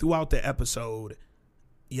throughout the episode,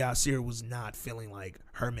 Yasir was not feeling like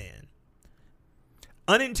her man.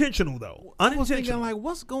 Unintentional, though. I was thinking, like,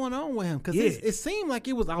 what's going on with him? Because it seemed like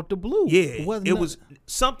it was out the blue. Yeah, it was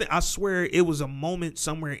something. I swear it was a moment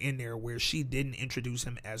somewhere in there where she didn't introduce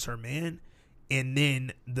him as her man, and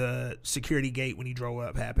then the security gate when he drove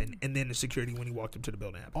up happened, and then the security when he walked up to the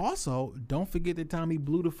building happened. Also, don't forget the time he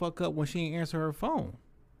blew the fuck up when she didn't answer her phone.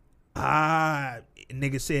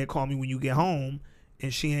 Nigga said, call me when you get home,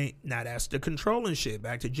 and she ain't. Now that's the controlling shit.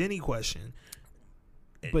 Back to Jenny question.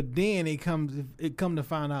 But then it come to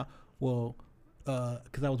find out, well,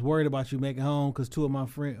 because I was worried about you making home because two of my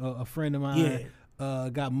a friend of mine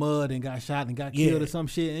got mugged and got shot and got killed or some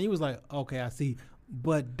shit, and he was like, okay, I see.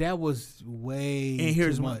 But that was way And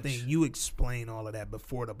here's too one much. thing. You explain all of that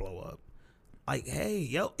before the blow up. Like, hey,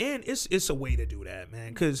 yo, and it's a way to do that,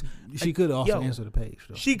 man. Because she could also answer the page,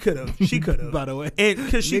 though. She could have. By the way. And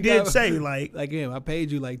because she did say, like, yeah, I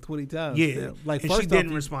paid you like 20 times. Yeah. Like, and first she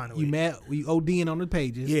didn't respond to you it. mad, you ODing on the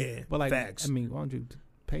pages. Yeah. But, like, facts. I mean, why don't you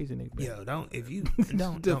page the nigga? Yo, don't page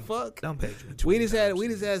me. We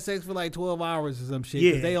just had sex for like 12 hours or some shit.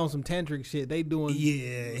 Yeah. Because they on some tantric shit. They doing.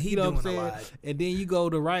 Yeah. He you know doing what I'm saying? a lot. And then you go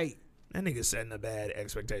to right. That nigga setting a bad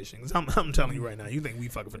expectations. I'm telling you right now, you think we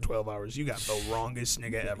fucking for 12 hours, you got the wrongest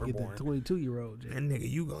nigga ever Get born. the 22-year-old. And nigga,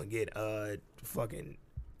 you gonna get fucking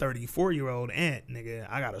 34-year-old aunt, nigga.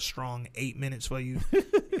 I got a strong 8 minutes for you.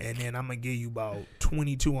 And then I'm gonna give you about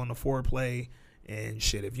 22 on the foreplay. And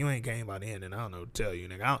shit, if you ain't came by the end, then I don't know what to tell you,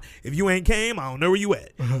 nigga. If you ain't came, I don't know where you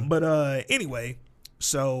at. But anyway,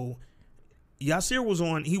 so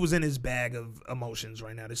Yasir he was in his bag of emotions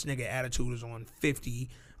right now. This nigga attitude is on 50.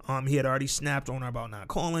 He had already snapped on her about not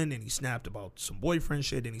calling, and he snapped about some boyfriend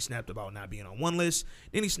shit, then he snapped about not being on one list,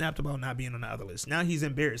 then he snapped about not being on the other list. Now he's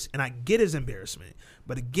embarrassed, and I get his embarrassment.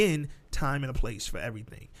 But again, time and a place for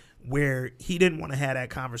everything. Where he didn't want to have that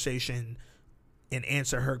conversation and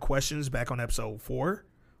answer her questions back on episode 4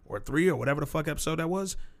 or 3 or whatever the fuck episode that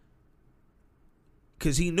was.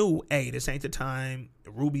 Because he knew, hey, this ain't the time.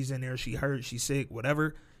 Ruby's in there. She hurt. She's sick.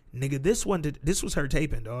 Whatever. Nigga, this was her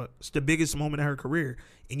taping, dog. It's the biggest moment of her career,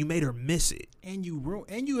 and you made her miss it. And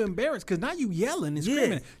you embarrassed because now you yelling and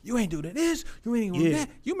screaming. You ain't doing this. You ain't doing that.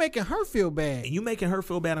 You making her feel bad. And you making her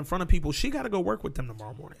feel bad in front of people. She got to go work with them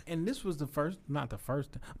tomorrow morning. And this was not the first.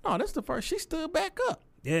 No, this is the first. She stood back up.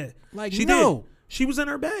 Yeah, like she did. She was in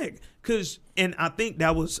her bag. And I think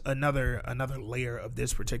that was another layer of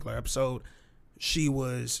this particular episode. She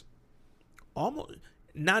was almost.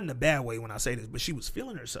 Not in a bad way when I say this, but she was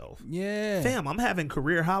feeling herself. Yeah. Fam, I'm having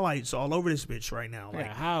career highlights all over this bitch right now. I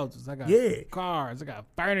got houses, I got cars, I got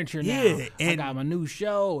furniture now. Yeah. And I got my new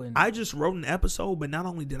show. And I just wrote an episode, but not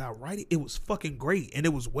only did I write it, it was fucking great. And it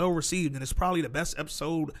was well received. And it's probably the best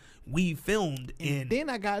episode we filmed. And then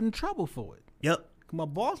I got in trouble for it. Yep. My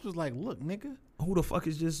boss was like, look, nigga. Who the fuck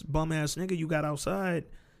is this bum ass nigga you got outside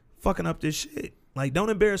fucking up this shit? Like, don't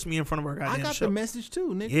embarrass me in front of our goddamn show. I got the message too,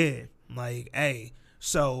 nigga. Yeah. Like, hey.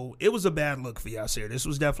 So it was a bad look for Yasir. This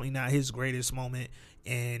was definitely not his greatest moment,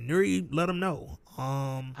 and Nuri let him know.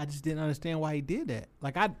 I just didn't understand why he did that.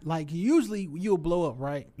 Like usually you'll blow up,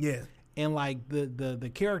 right? Yeah. And like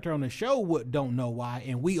the character on the show don't know why,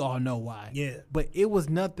 and we all know why. Yeah. But it was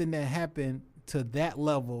nothing that happened to that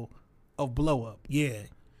level of blow up. Yeah.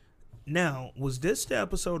 Now, was this the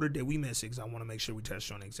episode or did we miss it? Because I want to make sure we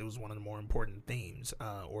touched on it because it was one of the more important themes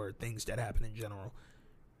or things that happen in general.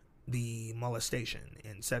 The molestation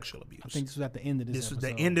and sexual abuse. I think this was at the end of this episode. Was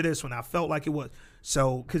the end of this one. I felt like it was.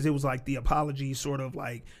 So, because it was like the apology, sort of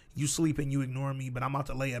like, you sleep and you ignore me, but I'm about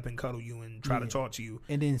to lay up and cuddle you and try to talk to you.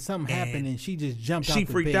 And then something happened and she just jumped out the bed.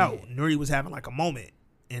 She freaked out. Nuri was having like a moment.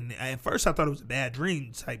 And at first I thought it was a bad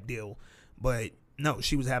dream type deal. But no,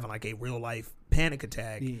 she was having like a real life panic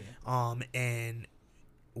attack. Yeah. And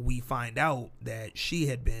we find out that she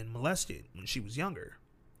had been molested when she was younger.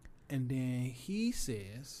 And then he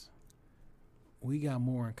says, we got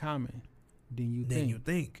more in common than you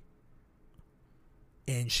think.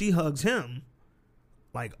 And she hugs him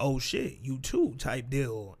like, oh shit, you too type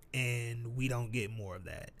deal. And we don't get more of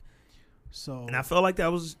that. So, and I felt like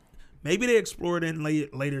that was, maybe they explored it in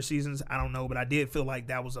later seasons. I don't know, but I did feel like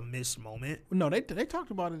that was a missed moment. No, they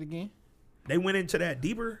talked about it again. They went into that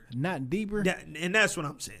deeper? Not deeper. And that's what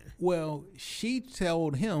I'm saying. Well, she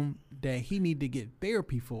told him that he need to get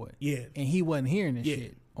therapy for it. Yeah. And he wasn't hearing this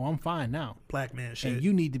shit. Oh, I'm fine now. Black man shit. And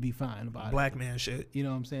you need to be fine about it. Black man shit. You know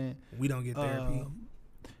what I'm saying? We don't get therapy.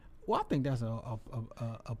 Well, I think that's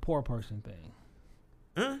a poor person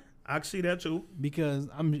thing. I can see that too. Because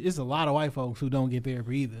it's a lot of white folks who don't get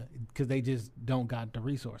therapy either because they just don't got the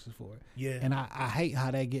resources for it. Yeah. And I hate how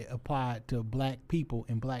that get applied to black people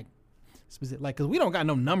and black specific, like, because we don't got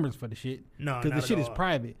no numbers for the shit. No, because the shit is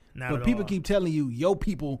private. Not but at people all. keep telling you, yo,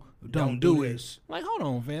 people don't do it. this. Like, hold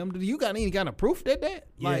on, fam. Do you got any kind of proof that?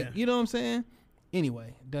 Like, Yeah. you know what I'm saying?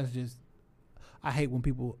 Anyway, that's just, I hate when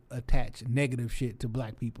people attach negative shit to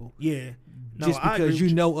black people. Yeah. No, Just I agree because with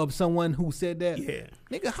you know of someone who said that. Yeah.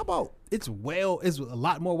 Nigga, how about it's a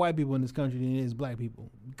lot more white people in this country than it is black people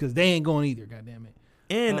because they ain't going either, goddamn it.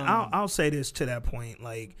 And I'll say this to that point,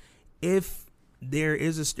 like, if there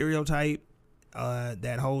is a stereotype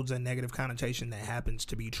that holds a negative connotation that happens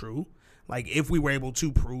to be true, like if we were able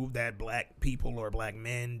to prove that black people or black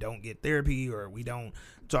men don't get therapy or we don't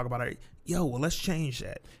talk about it, well, let's change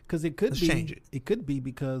that. Because it could Let's be change it. It could be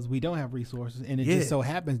because we don't have resources, and it Yeah. just so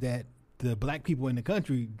happens that the black people in the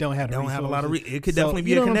country don't have the Don't resources. have a lot of it could So, definitely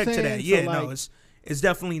be you a know what I'm connect to saying? that. So, Yeah, like, no, it's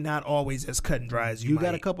definitely not always as cut and dry as you might.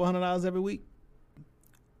 got a couple $100 every week,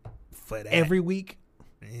 for that. every week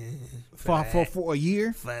for a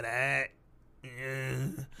year. For that. Yeah.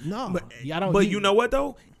 No, But, I don't. but you know what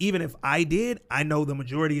though? Even if I did, I know the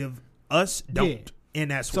majority of us don't. Yeah.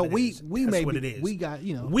 And that's So what it we is. we That's may what be, it is. we got,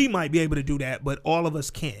 you know, We might be able to do that, but all of us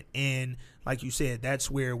can't. And like you said, that's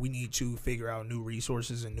where we need to figure out new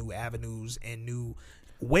resources and new avenues and new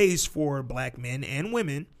ways for black men and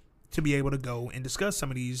women to be able to go and discuss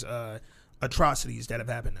some of these atrocities that have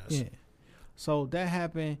happened to us. yeah. So that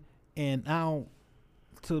happened, and now,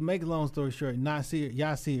 to make a long story short,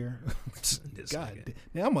 Yasir. This God, nigga.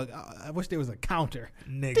 damn, I wish there was a counter.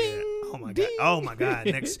 Nigga. Ding, Oh my ding. god. Oh my god.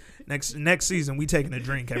 Next season we taking a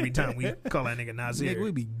drink every time we call that nigga Nazir.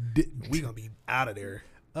 Nigga, We gonna be out of there.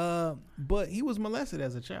 but he was molested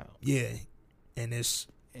as a child. Yeah. And it's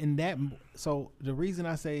So the reason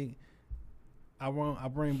I say I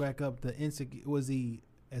bring back up the insecure, was he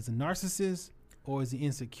as a narcissist or is he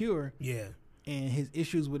insecure? yeah. And his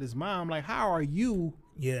issues with his mom, like, how are you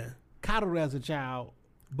Yeah. coddled as a child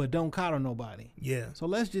but don't coddle nobody? Yeah. So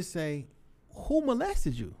let's just say, who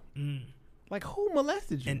molested you? Like, who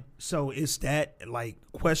molested you? And so it's that, like,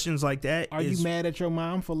 questions like that. Are you mad at your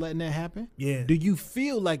mom for letting that happen? Yeah. Do you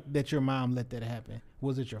feel like that your mom let that happen?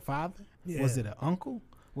 Was it your father? Yeah. Was it an uncle?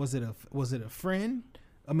 Was it a friend?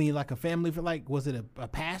 I mean, like a family, like, was it a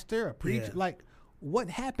pastor, a preacher? Yeah. Like,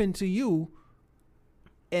 what happened to you?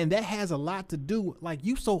 And that has a lot to do, like,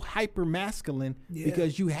 you so hyper masculine Yeah.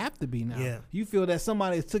 because you have to be now. Yeah. You feel that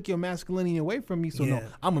somebody took your masculinity away from you, so no, Yeah.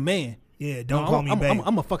 I'm a man. Yeah, don't No, call me baby.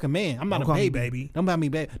 I'm a fucking man. I'm not Don't a call me baby. baby. Don't call me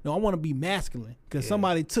baby. No, I want to be masculine because Yeah.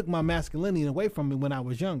 somebody took my masculinity away from me when I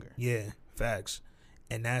was younger. Yeah, facts.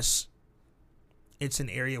 And it's an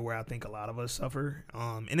area where I think a lot of us suffer.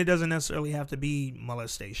 And it doesn't necessarily have to be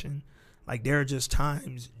molestation. Like, there are just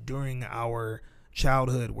times during our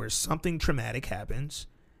childhood where something traumatic happens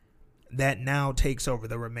that now takes over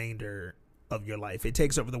the remainder of your life. It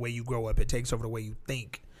takes over the way you grow up. It takes over the way you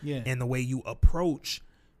think Yeah. and the way you approach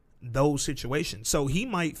those situations. So he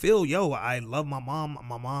might feel, I love my mom.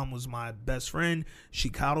 My mom was my best friend. She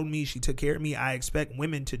coddled me. She took care of me. I expect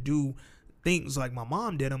women to do things like my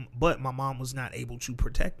mom did them, but my mom was not able to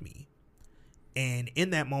protect me. And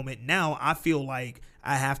in that moment, now I feel like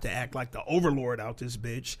I have to act like the overlord out this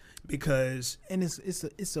bitch because And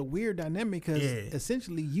it's a weird dynamic because Yeah.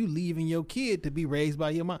 essentially you leaving your kid to be raised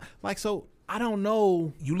by your mom. Like, so I don't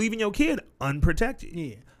know. you leaving your kid unprotected.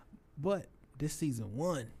 Yeah, but this season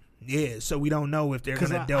 1, Yeah, so we don't know if they're because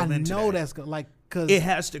going to I delve into know that. that's like because It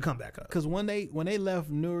has to come back up. Because when they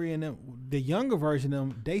left Nuri and them, the younger version of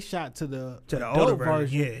them, they shot to the older adult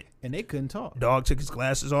version, yeah. and they couldn't talk. Dog took his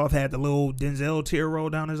glasses off, had the little Denzel tear roll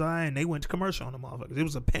down his eye, and they went to commercial on the motherfuckers. It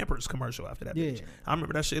was a Pampers commercial after that bitch. Yeah. I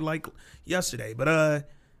remember that shit like yesterday. But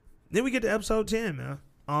then we get to episode 10, man.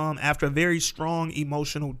 After a very strong,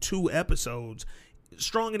 emotional 2 episodes,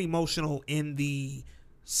 strong and emotional in the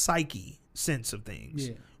psyche sense of things.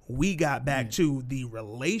 Yeah. we got back to the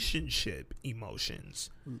relationship emotions.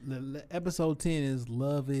 Episode 10 is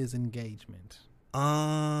Love is Engagement.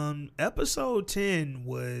 Episode 10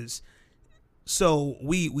 was, so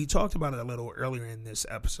we talked about it a little earlier in this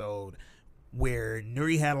episode where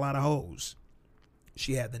Nuri had a lot of hoes.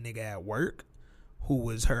 She had the nigga at work who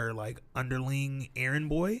was her like underling errand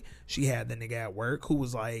boy. She had the nigga at work who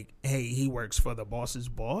was like, hey, he works for the boss's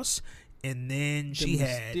boss. And then she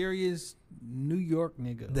had mysterious New York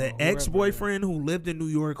nigga, the ex-boyfriend who lived in New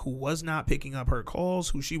York, who was not picking up her calls,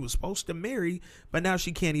 who she was supposed to marry, but now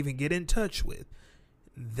she can't even get in touch with.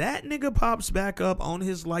 That nigga pops back up on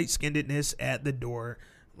his light-skinnedness at the door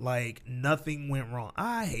like nothing went wrong.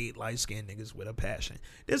 I hate light-skinned niggas with a passion.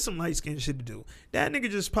 There's some light-skinned shit to do. That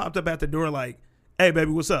nigga just popped up at the door like, hey,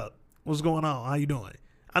 baby, what's up? What's going on? How you doing?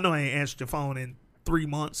 I know I ain't answered your phone in 3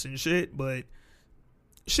 months and shit, but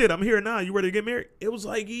shit, I'm here now. You ready to get married? It was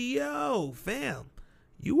like, yo, fam,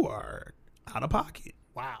 you are out of pocket.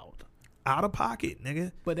 Wild. Out of pocket,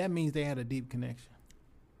 nigga. But that means they had a deep connection.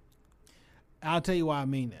 I'll tell you why I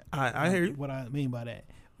mean that. I hear you. What I mean by that.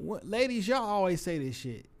 Ladies, y'all always say this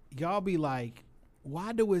shit. Y'all be like,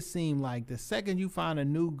 why do it seem like the second you find a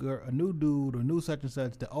new girl, a new dude, or new such and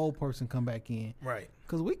such, the old person come back in? Right.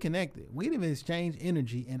 Because we connected. We didn't exchange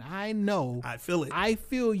energy, and I know. I feel it. I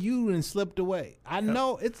feel you and slipped away. I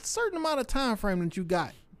know it's a certain amount of time frame that you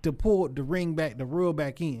got to pull the ring back, the reel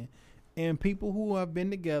back in. And people who have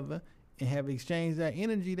been together and have exchanged that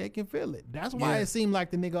energy, they can feel it. That's why it seemed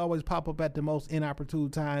like the nigga always pop up at the most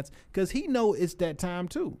inopportune times, because he know it's that time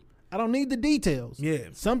too. I don't need the details. Yeah.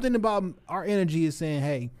 Something about our energy is saying,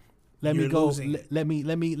 hey, let me go. Losing. Let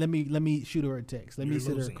me shoot her a text. Let me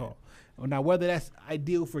send her a call. Now, whether that's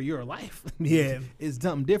ideal for your life, is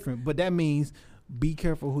something different. But that means be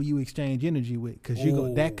careful who you exchange energy with, because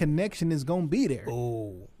that connection is gonna be there.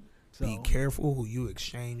 Oh, so. Be careful who you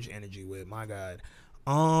exchange energy with. My God,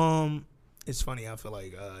 it's funny. I feel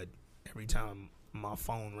like every time my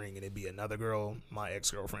phone ring and it'd be another girl, my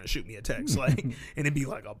ex-girlfriend shoot me a text like, and it'd be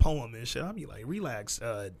like a poem and shit. I'd be like, relax,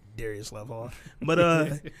 Darius Levall.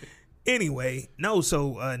 But anyway, no.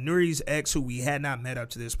 So Nuri's ex, who we had not met up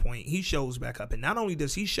to this point, he shows back up, and not only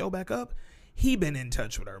does he show back up, he been in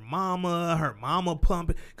touch with her mama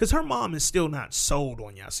pumping, because her mom is still not sold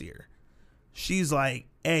on Yasir. She's like,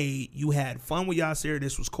 hey, you had fun with Yasir.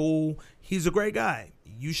 This was cool. He's a great guy.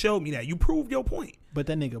 You showed me that. You proved your point. But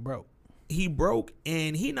that nigga broke. He broke,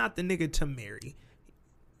 and he not the nigga to marry.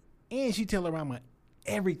 And she tell her mama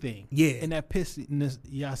everything. Yeah. And that pissed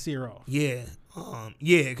Yasir off. Yeah.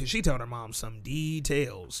 Because she told her mom some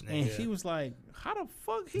details. Nigga. And she was like, how the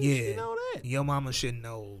fuck she know that? Your mama should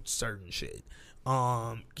know certain shit.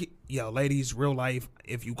 Yo, ladies, real life,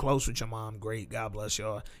 if you close with your mom, great. God bless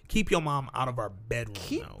y'all. Keep your mom out of our bedroom,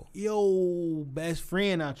 though. Your best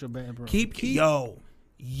friend out your bedroom.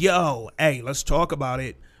 Yo, hey, let's talk about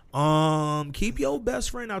it. Keep your best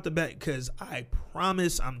friend out the bed, because I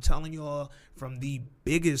promise, I'm telling y'all from the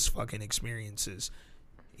biggest fucking experiences,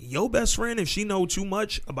 your best friend, if she know too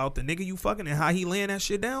much about the nigga you fucking and how he laying that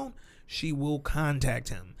shit down, she will contact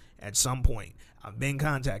him at some point. I've been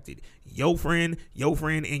contacted. Your friend,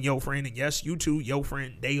 and yes, you too, your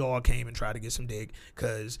friend, they all came and tried to get some dick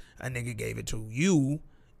because a nigga gave it to you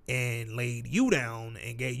and laid you down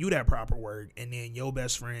and gave you that proper work, and then your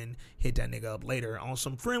best friend hit that nigga up later on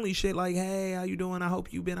some friendly shit like, hey, how you doing? I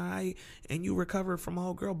hope you been all right and you recovered from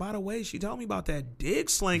old girl. By the way, she told me about that dick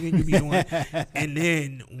slinging you be doing. And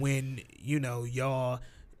then when,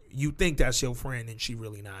 you think that's your friend and she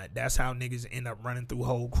really not. That's how niggas end up running through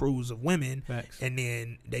whole crews of women. Facts. And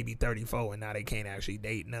then they be 34 and now they can't actually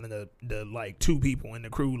date. None of the like 2 people in the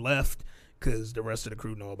crew left because the rest of the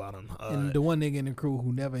crew know about them. And the one nigga in the crew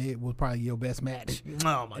who never hit was probably your best match.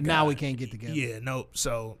 Oh, my God. And now we can't get together. Yeah, nope.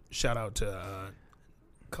 So shout out to a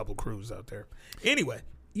couple crews out there. Anyway.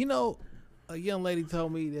 A young lady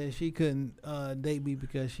told me that she couldn't date me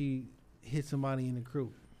because she hit somebody in the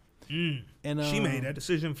crew. And she made that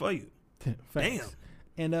decision for you. Damn.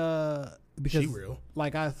 And because she real.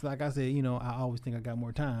 Like I said, I always think I got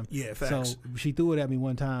more time. Yeah, facts. So she threw it at me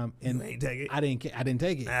one time, and you ain't take it. I didn't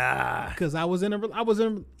take it. Because I was in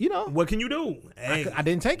What can you do? Hey, I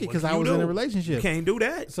didn't take it because I was in a relationship. You can't do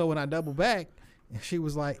that. So when I doubled back, she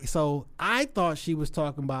was like, so I thought she was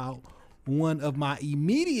talking about one of my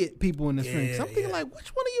immediate people in the string. So I'm thinking like, which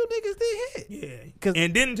one of you niggas did hit? Yeah.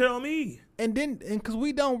 And didn't tell me. And because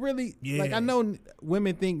we don't really, like, I know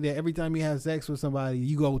women think that every time you have sex with somebody,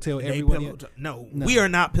 you go tell everyone. No, we are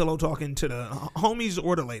not pillow talking to the homies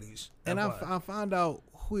or the ladies. And I found out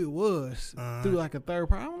who it was through like a third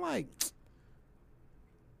party. I'm like,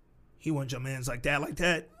 He wasn't your man's like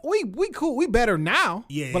that. We cool. We better now.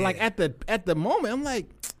 Yeah. But like at the moment, I'm like,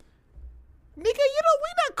 nigga,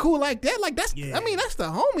 we not cool like that. Like that's. Yeah. I mean, that's the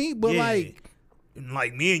homie. But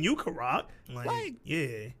like me and you could rock. Like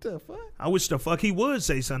yeah. The fuck. I wish the fuck he would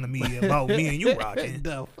say something to me about me and you rocking.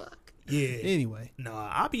 The fuck. Yeah. Anyway. Nah,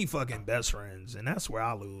 I be fucking best friends, and that's where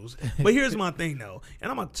I lose. But here's my thing, though.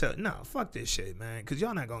 And I'm going to tell, fuck this shit, man, because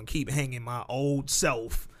y'all not going to keep hanging my old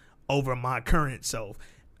self over my current self.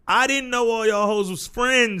 I didn't know all y'all hoes was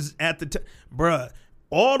friends at the time. Bruh,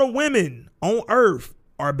 all the women on earth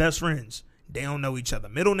are best friends. They don't know each other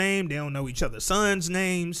middle name. They don't know each other's sons'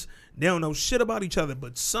 names. They don't know shit about each other,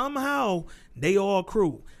 but somehow they all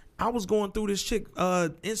crew. I was going through this chick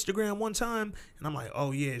Instagram one time, and I'm like,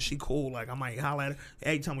 oh, yeah, she cool. Like, I might holler at her.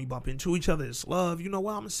 Every time we bump into each other, it's love. You know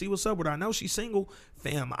what? I'm going to see what's up with her. I know she's single.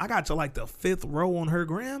 Fam, I got to, like, the 5th row on her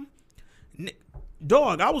gram.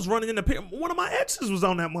 Dog, I was running in the picture. One of my exes was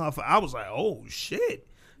on that motherfucker. I was like, oh, shit.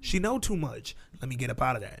 She know too much. Let me get up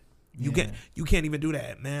out of that. You can't even do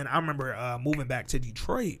that, man. I remember moving back to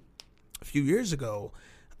Detroit a few years ago.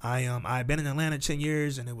 I'd been in Atlanta 10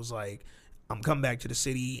 years, and it was like, I'm coming back to the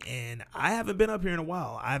city, and I haven't been up here in a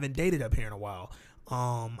while. I haven't dated up here in a while.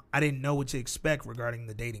 I didn't know what to expect regarding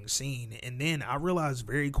the dating scene. And then I realized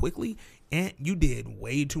very quickly, and you did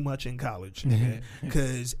way too much in college.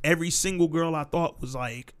 Because every single girl I thought was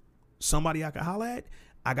like somebody I could holler at,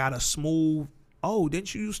 I got a smooth, oh,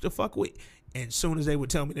 didn't you used to fuck with? And as soon as they would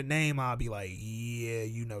tell me the name, I'd be like, yeah,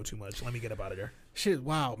 you know too much. Let me get up out of there. Shit,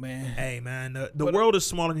 wow, man. Hey, man, the world is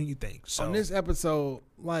smaller than you think. So on this episode,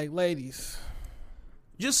 like, ladies,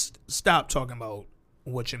 just stop talking about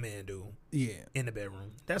what your man do. Yeah, in the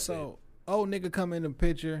bedroom. That's so. Old nigga come in the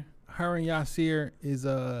picture. Her and Yasir is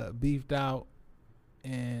beefed out,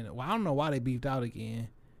 and well, I don't know why they beefed out again.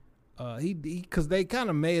 He because they kind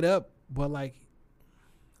of made up, but like,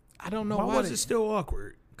 I don't know why was it still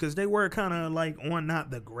awkward. Because they were kind of like on not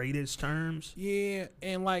the greatest terms. Yeah,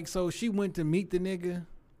 and like, so she went to meet the nigga.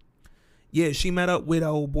 Yeah, she met up with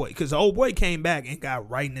old boy. Because the old boy came back and got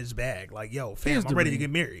right in his bag. Like, yo, fam, I'm ready to get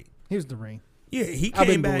married. Here's the ring. Yeah, he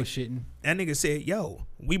came back. Bullshitting. That nigga said, yo,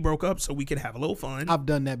 we broke up so we could have a little fun. I've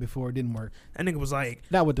done that before. It didn't work. That nigga was like.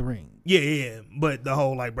 Not with the ring. Yeah. But the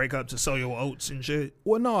whole, like, break up to sow your oats and shit.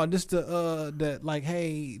 Well, no, just that, like,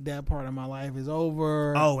 hey, that part of my life is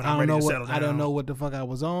over. Oh, and I'm ready to settle down. I don't know what the fuck I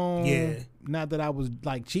was on. Yeah. Not that I was,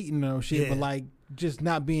 like, cheating or shit, but, like, just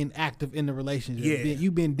not being active in the relationship. Yeah. You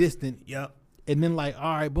being distant. Yep. And then, like,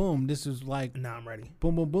 all right, boom, this is like. Nah, I'm ready.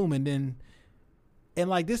 Boom, boom, boom. And then. And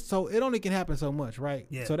like this, so it only can happen so much, right?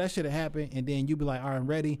 Yeah. So that should have happened, and then you be like, all right, I'm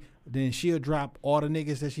ready. Then she'll drop all the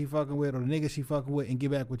niggas that she fucking with or the niggas she fucking with and get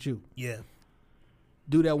back with you. Yeah.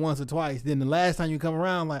 Do that once or twice. Then the last time you come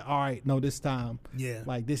around, like, all right, no, this time. Yeah.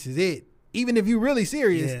 Like, this is it. Even if you're really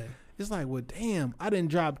serious, yeah. It's like, well, damn, I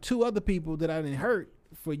didn't drop 2 other people that I didn't hurt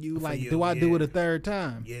for you. For like, you, do I do it a third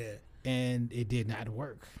time? Yeah. And it did not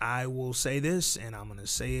work. I will say this, and I'm going to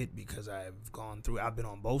say it because I've been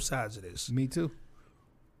on both sides of this. Me too.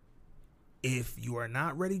 If you are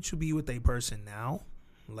not ready to be with a person now,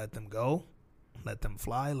 let them go. Let them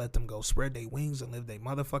fly. Let them go spread their wings and live their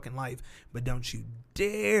motherfucking life. But don't you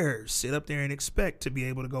dare sit up there and expect to be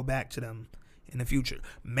able to go back to them in the future.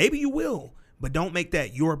 Maybe you will, but don't make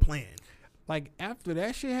that your plan. Like, after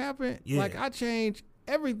that shit happened, yeah. like, I changed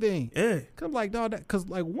everything. Yeah. Cause I'm like, dog, cause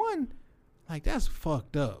like, one, like, that's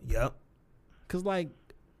fucked up. Yep. Cause like,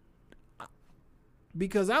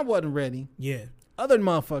 because I wasn't ready. Yeah. Other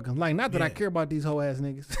motherfuckers, like, not that I care about these whole ass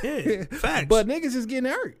niggas. Yeah, facts. But niggas is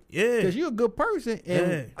getting hurt. Yeah. Because you're a good person.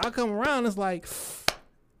 And I come around, it's like,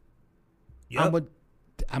 I'm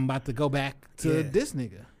about to go back to this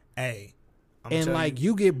nigga. Hey. And like,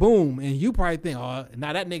 you get boom, and you probably think, oh,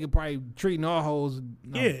 now that nigga probably treating all hoes.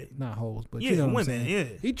 Not hoes, but you know what I'm saying. Yeah.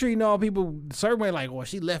 He treating all people a certain way, like, well,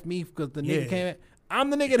 she left me because the nigga came back.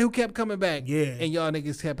 I'm the nigga who kept coming back. Yeah. And y'all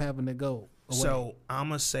niggas kept having to go. So I'm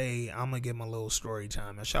going to give him a little story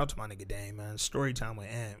time. And shout out to my nigga Dame, man. Story time with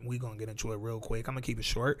Ant. We going to get into it real quick. I'm going to keep it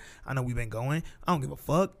short. I know we've been going. I don't give a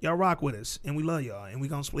fuck. Y'all rock with us. And we love y'all. And we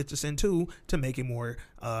going to split this in 2 to make it more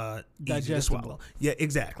easy to swallow. Yeah,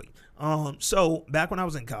 exactly. So back when I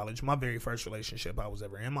was in college, my very first relationship I was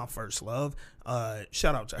ever in, my first love,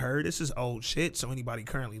 shout out to her. This is old shit. So anybody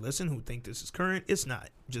currently listen who think this is current, it's not.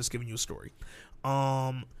 Just giving you a story.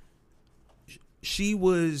 She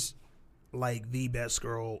was like the best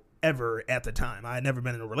girl ever at the time. I had never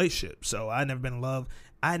been in a relationship, so I had never been in love.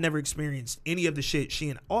 I had never experienced any of the shit she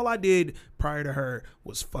and all I did prior to her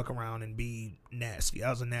was fuck around and be nasty.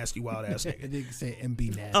 I was a nasty wild ass nigga. Nigga say and be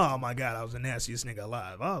nasty. Oh my God, I was the nastiest nigga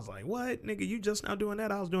alive. I was like, what, nigga? You just now doing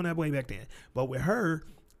that? I was doing that way back then. But with her,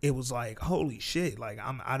 it was like, holy shit, like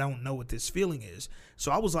I don't know what this feeling is.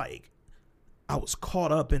 So I was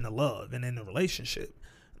caught up in the love and in the relationship.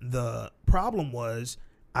 The problem was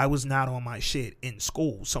I was not on my shit in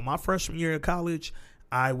school. So my freshman year of college,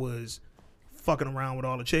 I was fucking around with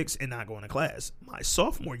all the chicks and not going to class. My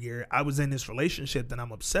sophomore year, I was in this relationship that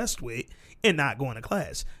I'm obsessed with and not going to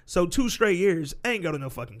class. So 2 straight years, I ain't go to no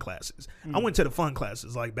fucking classes. I went to the fun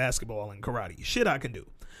classes like basketball and karate. Shit I can do.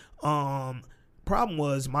 Problem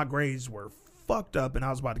was my grades were fucked up and I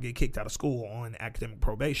was about to get kicked out of school on academic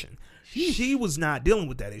probation. She was not dealing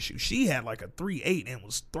with that issue. She had like a 3.8 and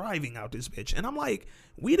was thriving out this bitch. And I'm like,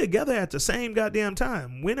 we together at the same goddamn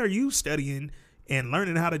time. When are you studying and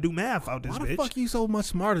learning how to do math out this bitch? Why the fuck you so much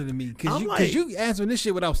smarter than me? Because you answering this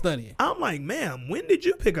shit without studying. I'm like, ma'am, when did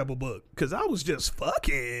you pick up a book? Because I was just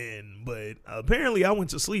fucking. But apparently I went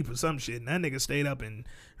to sleep or some shit. And that nigga stayed up and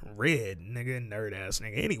read. Nigga, nerd ass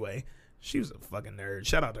nigga. Anyway, she was a fucking nerd.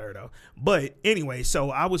 Shout out to her though. But anyway, so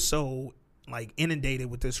I was so like inundated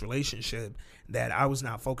with this relationship that I was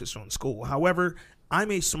not focused on school. However, I'm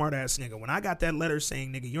a smart ass nigga. When I got that letter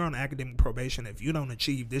saying, nigga, you're on academic probation. If you don't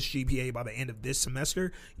achieve this GPA by the end of this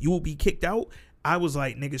semester, you will be kicked out. I was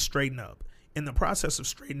like, nigga, straighten up. In the process of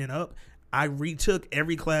straightening up, I retook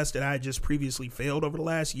every class that I had just previously failed over the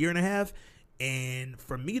last year and a half. And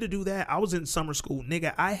for me to do that, I was in summer school.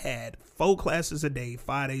 Nigga, I had 4 classes a day,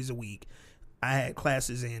 5 days a week. I had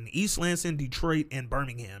classes in East Lansing, Detroit, and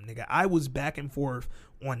Birmingham. Nigga, I was back and forth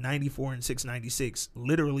on 94 and 696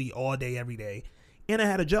 literally all day, every day. And I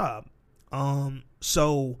had a job.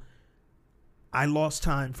 So I lost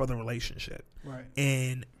time for the relationship. Right.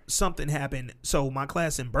 And something happened. So my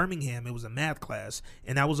class in Birmingham, it was a math class.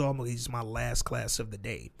 And that was almost my last class of the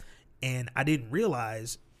day. And I didn't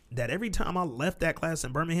realize that every time I left that class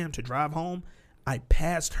in Birmingham to drive home, I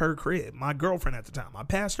passed her crib. My girlfriend at the time. I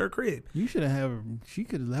passed her crib. You should have. She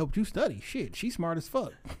could have helped you study. Shit, she's smart as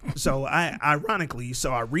fuck. So I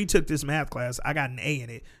retook this math class. I got an A in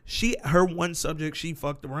it. Her one subject she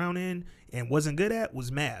fucked around in and wasn't good at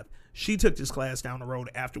was math. She took this class down the road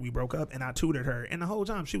after we broke up, and I tutored her. And the whole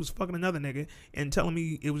time she was fucking another nigga and telling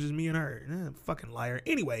me it was just me and her. Fucking liar.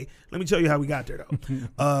 Anyway, let me tell you how we got there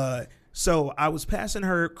though. So I was passing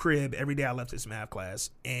her crib every day I left this math class,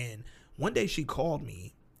 and one day she called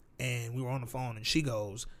me and we were on the phone and she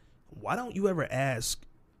goes, why don't you ever ask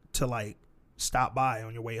to like stop by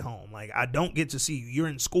on your way home? Like, I don't get to see you. You're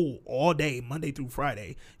in school all day, Monday through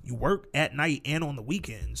Friday. You work at night and on the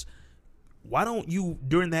weekends. Why don't you,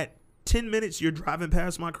 during that 10 minutes you're driving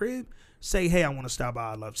past my crib, say, hey, I want to stop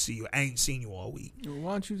by. I'd love to see you. I ain't seen you all week.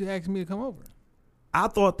 Why don't you ask me to come over? I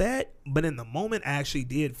thought that, but in the moment I actually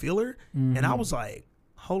did feel her. And I was like,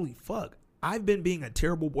 holy fuck. I've been being a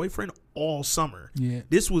terrible boyfriend all summer. Yeah.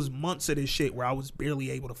 This was months of this shit where I was barely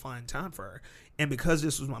able to find time for her. And because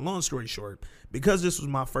this was long story short, because this was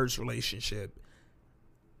my first relationship,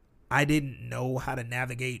 I didn't know how to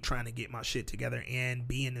navigate trying to get my shit together and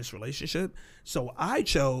be in this relationship. So I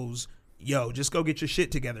chose, just go get your shit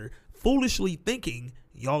together, foolishly thinking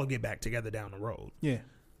y'all will get back together down the road. Yeah.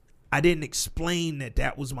 I didn't explain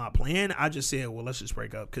that was my plan. I just said, well, let's just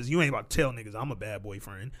break up because you ain't about to tell niggas I'm a bad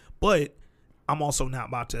boyfriend. But I'm also not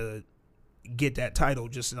about to get that title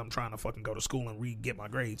just as I'm trying to fucking go to school and get my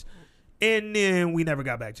grades. And then we never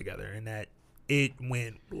got back together, and that it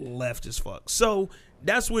went left as fuck. So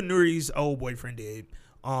that's what Nuri's old boyfriend did.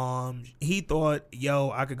 He thought,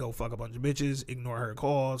 I could go fuck a bunch of bitches, ignore her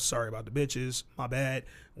calls. Sorry about the bitches. My bad.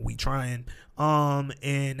 We trying.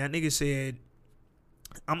 And that nigga said,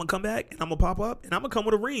 I'm going to come back and I'm going to pop up and I'm going to come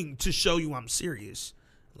with a ring to show you I'm serious.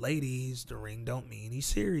 Ladies, the ring don't mean he's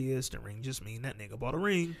serious. The ring just mean that nigga bought a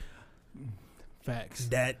ring. Facts.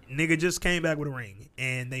 That nigga just came back with a ring.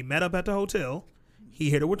 And they met up at the hotel. He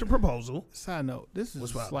hit her with the proposal. Side note, this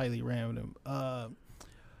is slightly random.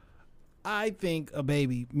 I think a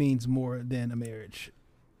baby means more than a marriage.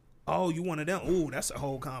 Oh, you wanted them? Ooh, that's a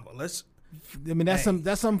whole combo. That's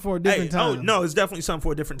something for a different time. Oh no, it's definitely something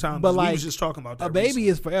for a different time. But we was just talking about that. A baby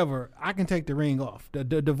is forever. I can take the ring off. The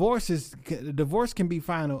divorce can be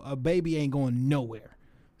final. A baby ain't going nowhere.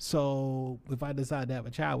 So if I decide to have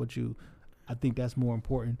a child with you, I think that's more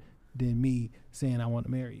important than me saying I want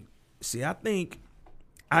to marry you. See, I think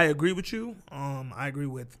I agree with you. I agree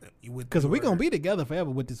with because we're gonna be together forever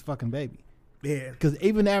with this fucking baby. Yeah. Because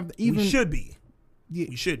even we should be. Yeah,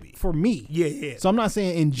 we should be. For me. Yeah. So I'm not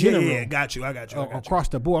saying in general. Yeah, got you. Across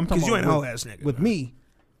the board. I'm talking about you ain't a hoe ass nigga. With me,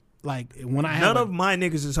 like when I have none of my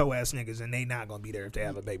niggas is hoe ass niggas, and they not gonna be there if they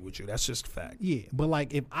have a baby with you. That's just a fact. Yeah, but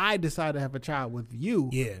like if I decide to have a child with you,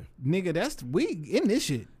 nigga, we in this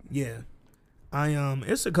shit. Yeah.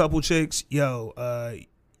 It's a couple chicks.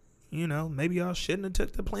 you know, maybe y'all shouldn't have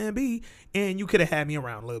took the plan B, and you could have had me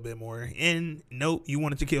around a little bit more. And nope, you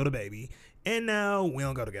wanted to kill the baby, and now we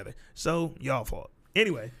don't go together. So y'all fault.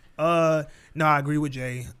 Anyway, no, I agree with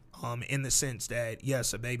Jay. In the sense that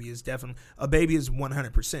yes, a baby is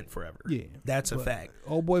 100% forever. Yeah, that's a fact.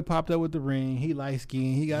 Old boy popped up with the ring. He light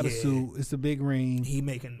skinned. He got a suit. It's a big ring. He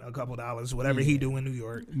making a couple dollars, whatever he do in New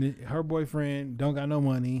York. Her boyfriend don't got no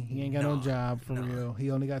money. He ain't got no job for real.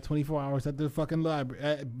 He only got 24 hours at the fucking library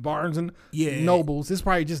at Barnes and Nobles. It's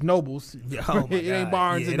probably just Nobles. Yeah, oh my it ain't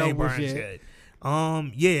Barnes and Nobles yet.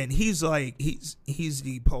 And he's like he's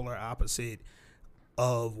the polar opposite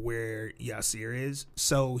of where Yasir is.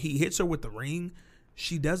 So he hits her with the ring.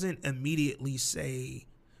 She doesn't immediately say,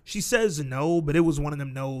 she says no, but it was one of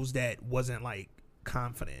them no's that wasn't like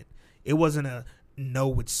confident. It wasn't a no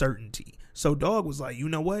with certainty. So Dog was like, you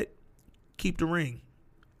know what? Keep the ring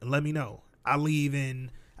and let me know. I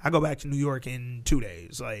go back to New York in 2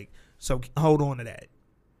 days. Like, so hold on to that.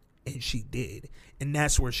 And she did. And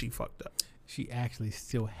that's where she fucked up. She actually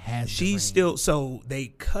still has so they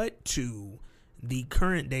cut to the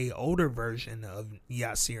current day older version of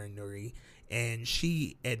Yasir and Nuri, and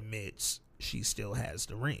she admits she still has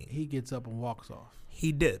the ring. He gets up and walks off.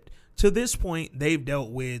 He dipped. To this point, they've dealt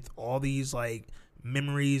with all these like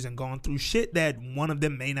memories and gone through shit that one of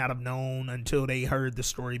them may not have known until they heard the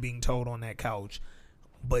story being told on that couch.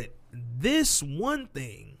 But this one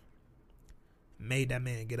thing made that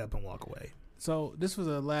man get up and walk away. So this was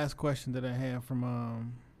the last question that I had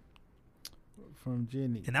from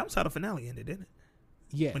Jenny. And that was how the finale ended, didn't it?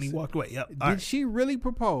 Yes. When he walked away. Yep. Did she really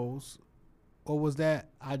propose, or was that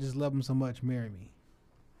I just love him so much, marry me?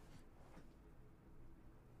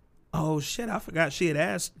 Oh shit! I forgot she had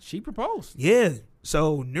asked. She proposed. Yeah.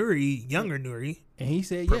 So Nuri, younger Nuri, and he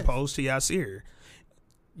said proposed to Yasir.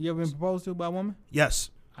 You ever been proposed to by a woman? Yes.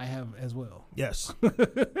 I have as well. Yes.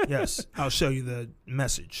 Yes. I'll show you the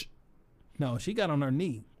message. No, she got on her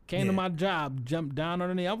knee. Came to my job, jumped down on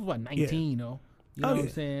her knee. I was like 19, though. You know what I'm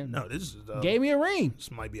saying? No, this is gave me a ring.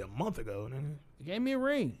 This might be a month ago. Nigga. Gave me a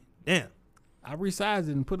ring. Damn. I resized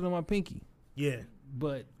it and put it on my pinky. Yeah.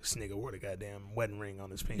 But this nigga wore the goddamn wedding ring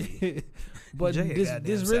on his pinky. But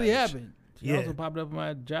this really happened. She also popped up at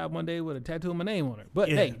my job one day with a tattoo of my name on her. But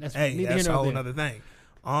hey, that's a whole other thing.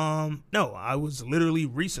 No, I was literally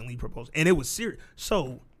recently proposed, and it was serious.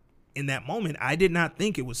 So in that moment, I did not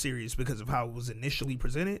think it was serious because of how it was initially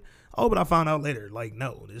presented. Oh, but I found out later, like,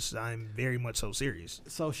 no, I'm very much so serious.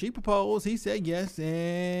 So she proposed, he said yes,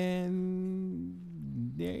 and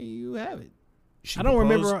there you have it. I don't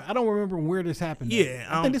remember where this happened. Yeah,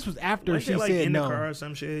 I think this was after she said in no. The car or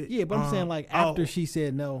some shit. Yeah, but I'm saying like after she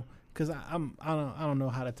said no, because I don't know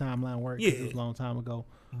how the timeline worked. Yeah, it was a long time ago.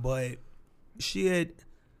 But she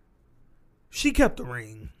kept the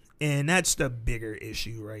ring. And that's the bigger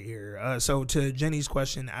issue right here. So to Jenny's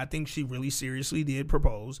question, I think she really seriously did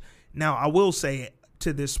propose. Now, I will say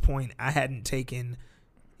to this point, I hadn't taken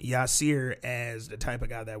Yasir as the type of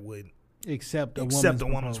guy that would accept a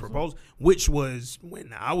woman's proposal, which was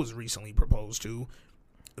when I was recently proposed to.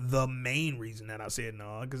 The main reason that I said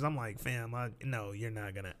no, because I'm like, fam, no, you're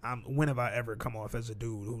not gonna. When have I ever come off as a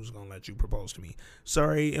dude who's gonna let you propose to me?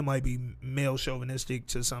 Sorry, it might be male chauvinistic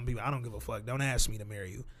to some people. I don't give a fuck. Don't ask me to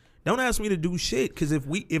marry you. Don't ask me to do shit, because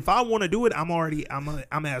if I want to do it, I'm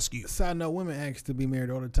asking you. Side note, women ask to be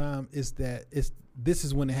married all the time. This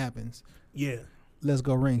is when it happens. Yeah. Let's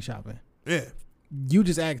go ring shopping. Yeah. You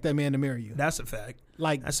just asked that man to marry you. That's a fact.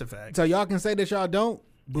 That's a fact. So y'all can say that y'all don't,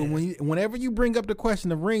 but whenever you bring up the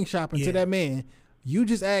question of ring shopping to that man, you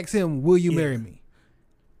just ask him, will you marry me?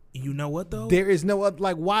 You know what though? There is no other,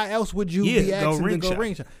 like, why else would you be asking to go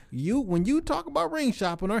ring shop? When you talk about ring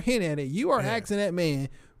shopping or hint at it, you are asking that man,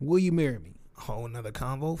 will you marry me? Whole another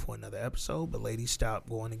convo for another episode, but ladies, stop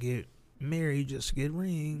going to get married just to get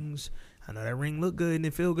rings. I know that ring look good and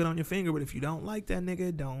it feel good on your finger, but if you don't like that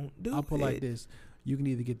nigga, don't do it. I'll put it like this: you can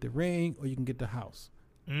either get the ring or you can get the house.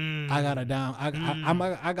 I got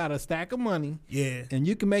I got a stack of money. Yeah, and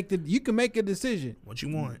you can make a decision. What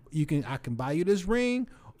you want? I can buy you this ring,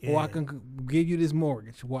 or I can give you this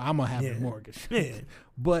mortgage. Well, I'm gonna have the mortgage. Yeah,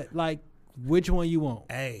 but like, which one you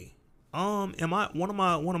want? Hey. Am I one of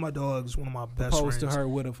my dogs, one of my best proposed friends, to her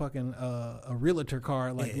with a fucking a realtor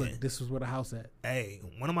card, like, look, this is where the house at. Hey,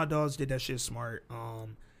 one of my dogs did that shit smart.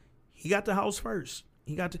 He got the house first.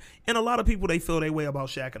 And a lot of people, they feel their way about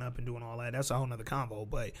shacking up and doing all that. That's a whole nother convo.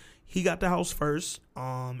 But he got the house first.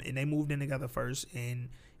 And they moved in together first. And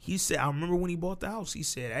he said, I remember when he bought the house, he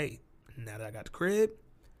said, hey, now that I got the crib,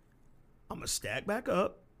 I'm gonna stack back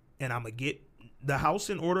up and I'm gonna get the house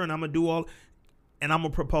in order and I'm gonna do all. And I'm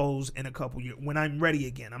going to propose in a couple years when I'm ready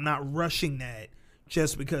again. I'm not rushing that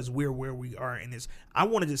just because we're where we are in this. I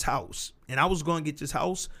wanted this house, and I was going to get this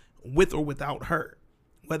house with or without her,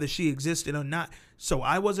 whether she existed or not. So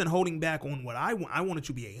I wasn't holding back on what I want. I wanted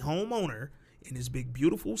to be a homeowner in this big,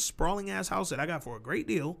 beautiful, sprawling ass house that I got for a great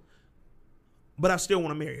deal, but I still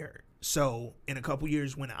want to marry her. So in a couple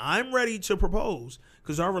years, when I'm ready to propose,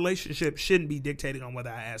 because our relationship shouldn't be dictated on whether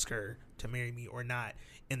I ask her to marry me or not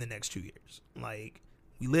in the next 2 years. Like,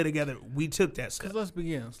 we live together. We took that step. Because let's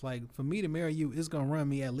begin. It's like, for me to marry you, it's going to run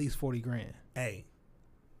me at least 40 grand. Hey.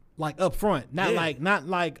 Like, up front. Not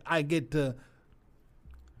like I get to,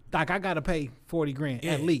 like, I got to pay 40 grand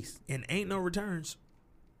at least. And ain't no returns.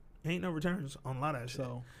 Ain't no returns on a lot of that shit.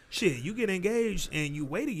 So, shit, you get engaged and you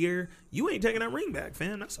wait a year, you ain't taking that ring back,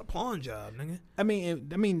 fam. That's a pawn job, nigga. I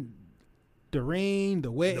mean, the ring,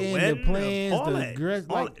 the wedding, the plans, all the that, dress,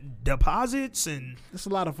 all like, deposits, and it's a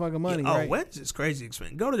lot of fucking money, yeah, right? Weddings is crazy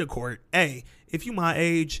expensive. Go to the court. Hey, if you my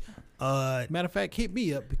age, matter of fact, hit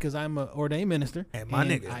me up because I'm an ordained minister, and my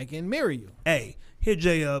nigga, I can marry you. Hey, hit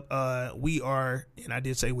Jay up. We are, and I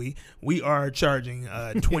did say we are charging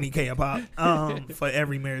 $20K a pop for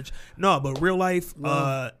every marriage. No, but real life,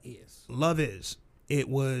 love is. It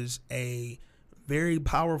was a very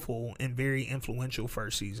powerful and very influential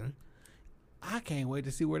first season. I can't wait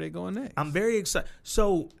to see where they're going next. I'm very excited.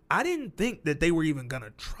 So I didn't think that they were even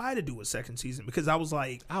gonna try to do a second season because I was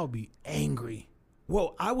like, I would be angry.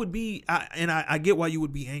 Well, I would be, I get why you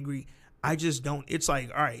would be angry. I just don't. It's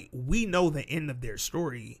like, all right, we know the end of their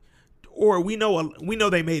story, or we know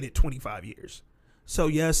they made it 25 years. So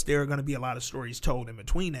yes, there are going to be a lot of stories told in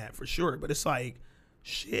between that for sure. But it's like,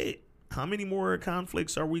 shit, how many more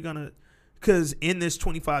conflicts are we gonna? Because in this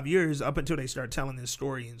 25 years, up until they start telling this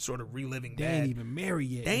story and sort of reliving they ain't even married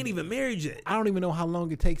yet. They ain't even married yet. I don't even know how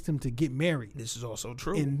long it takes them to get married. This is also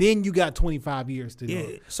true. And then you got 25 years to do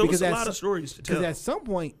it. So because it's a lot of stories to tell. Because at some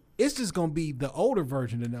point, it's just going to be the older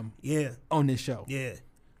version of them on this show. Yeah.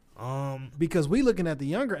 Because we looking at the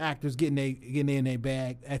younger actors getting in their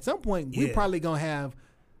bag. At some point, we probably going to have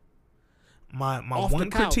my one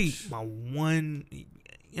critique,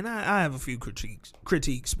 and I have a few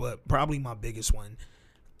critiques, but probably my biggest one,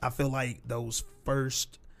 I feel like those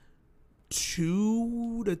first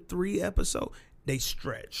 2 to 3 episodes, they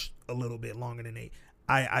stretched a little bit longer than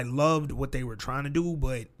I loved what they were trying to do,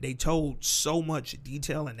 but they told so much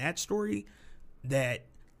detail in that story that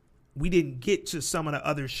we didn't get to some of the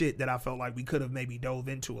other shit that I felt like we could have maybe dove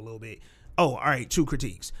into a little bit. Oh, all right, 2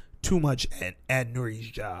 critiques. Too much at Nuri's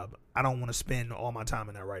job. I don't want to spend all my time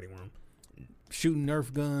in that writing room. Shooting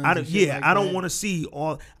Nerf guns. I don't want to see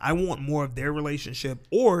all. I want more of their relationship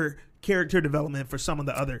or character development for some of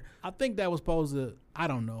the other. I think that was supposed to. I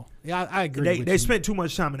don't know. Yeah, I agree. They spent too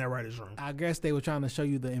much time in that writer's room. I guess they were trying to show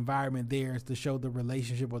you the environment there to show the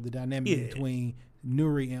relationship or the dynamic between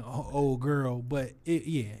Nuri and old girl. But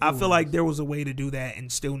I feel like there was a way to do that and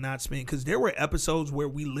still not spend, because there were episodes where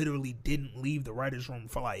we literally didn't leave the writer's room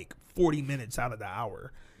for like 40 minutes out of the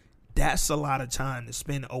hour. That's a lot of time to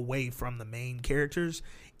spend away from the main characters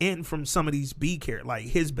and from some of these B characters, like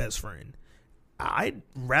his best friend. I'd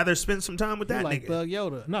rather spend some time with that like nigga. Thug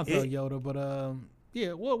Yoda. Not Thug Yoda, but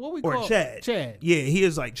what we call Chad. Chad. Yeah, he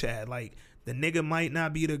is like Chad. Like, the nigga might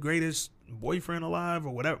not be the greatest boyfriend alive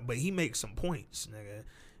or whatever, but he makes some points, nigga.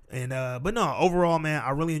 And but no, overall, man, I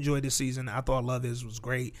really enjoyed this season. I thought Love Is was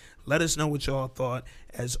great. Let us know what y'all thought.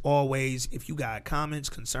 As always, if you got comments,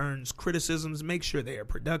 concerns, criticisms, make sure they are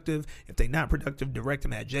productive. If they not productive, direct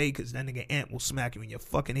them at Jay, because that nigga Ant will smack you in your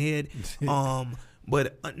fucking head.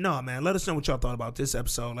 But no, man, let us know what y'all thought about this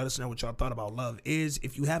episode. Let us know what y'all thought about Love Is.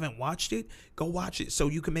 If you haven't watched it, go watch it so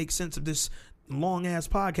you can make sense of this long ass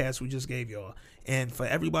podcast we just gave y'all. And for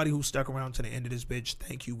everybody who stuck around to the end of this bitch,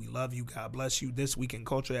 thank you. We love you. God bless you. This Week in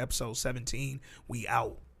Culture, episode 17. We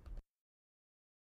out.